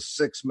actually the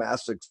sixth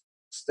mass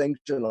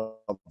extinction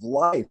of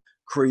life,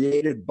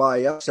 created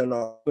by us and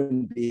our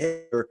own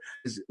behavior.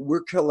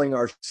 We're killing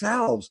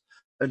ourselves.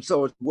 And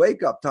so it's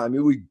wake up time.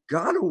 We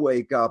got to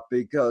wake up,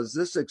 because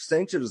this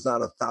extinction is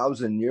not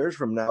 1,000 years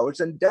from now. It's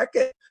in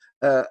decades.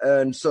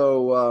 And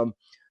so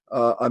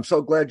I'm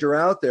so glad you're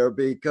out there,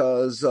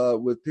 because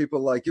with people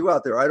like you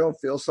out there, I don't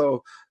feel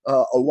so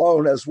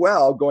alone as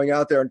well, going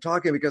out there and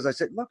talking, because I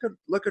say,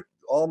 look at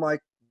all my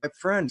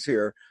friends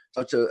here,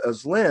 such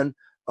as Lynn.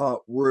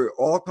 We're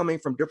all coming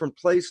from different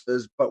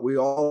places, but we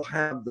all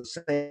have the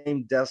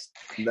same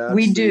destiny.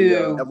 We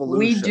do.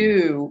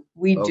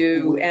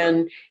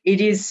 And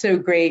it is so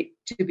great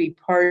to be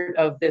part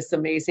of this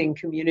amazing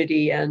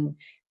community and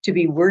to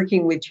be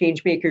working with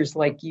change makers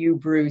like you,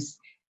 Bruce.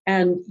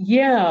 And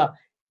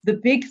the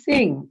big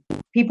thing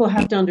people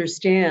have to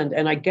understand,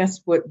 and I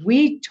guess what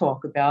we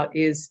talk about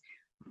is,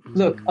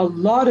 look, a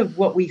lot of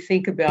what we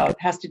think about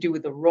has to do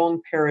with the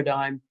wrong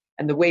paradigm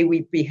and the way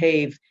we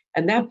behave.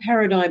 And that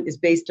paradigm is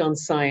based on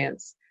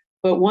science.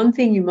 But one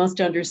thing you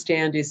must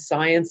understand is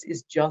science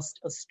is just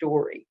a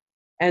story.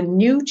 And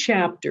new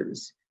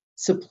chapters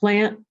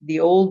supplant the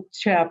old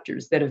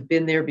chapters that have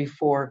been there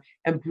before.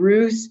 And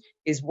Bruce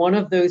is one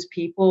of those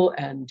people,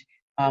 and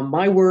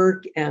my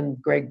work and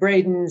Greg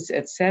Braden's,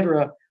 et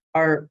cetera,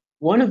 are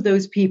one of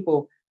those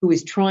people who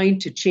is trying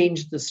to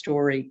change the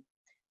story.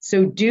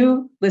 So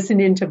do listen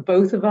in to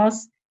both of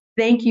us.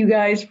 Thank you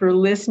guys for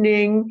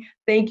listening.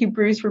 Thank you,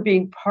 Bruce, for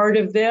being part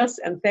of this.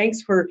 And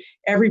thanks for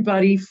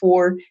everybody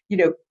for,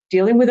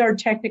 dealing with our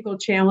technical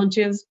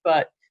challenges,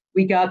 but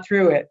we got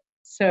through it.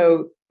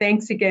 So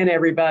thanks again,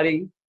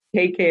 everybody.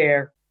 Take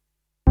care.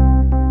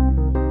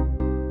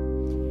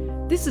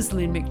 This is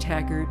Lynn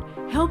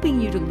McTaggart,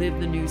 helping you to live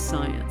the new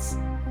science.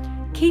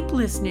 Keep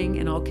listening,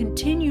 and I'll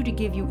continue to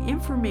give you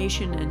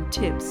information and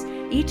tips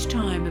each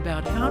time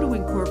about how to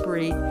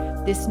incorporate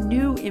this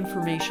new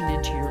information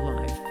into your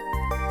life.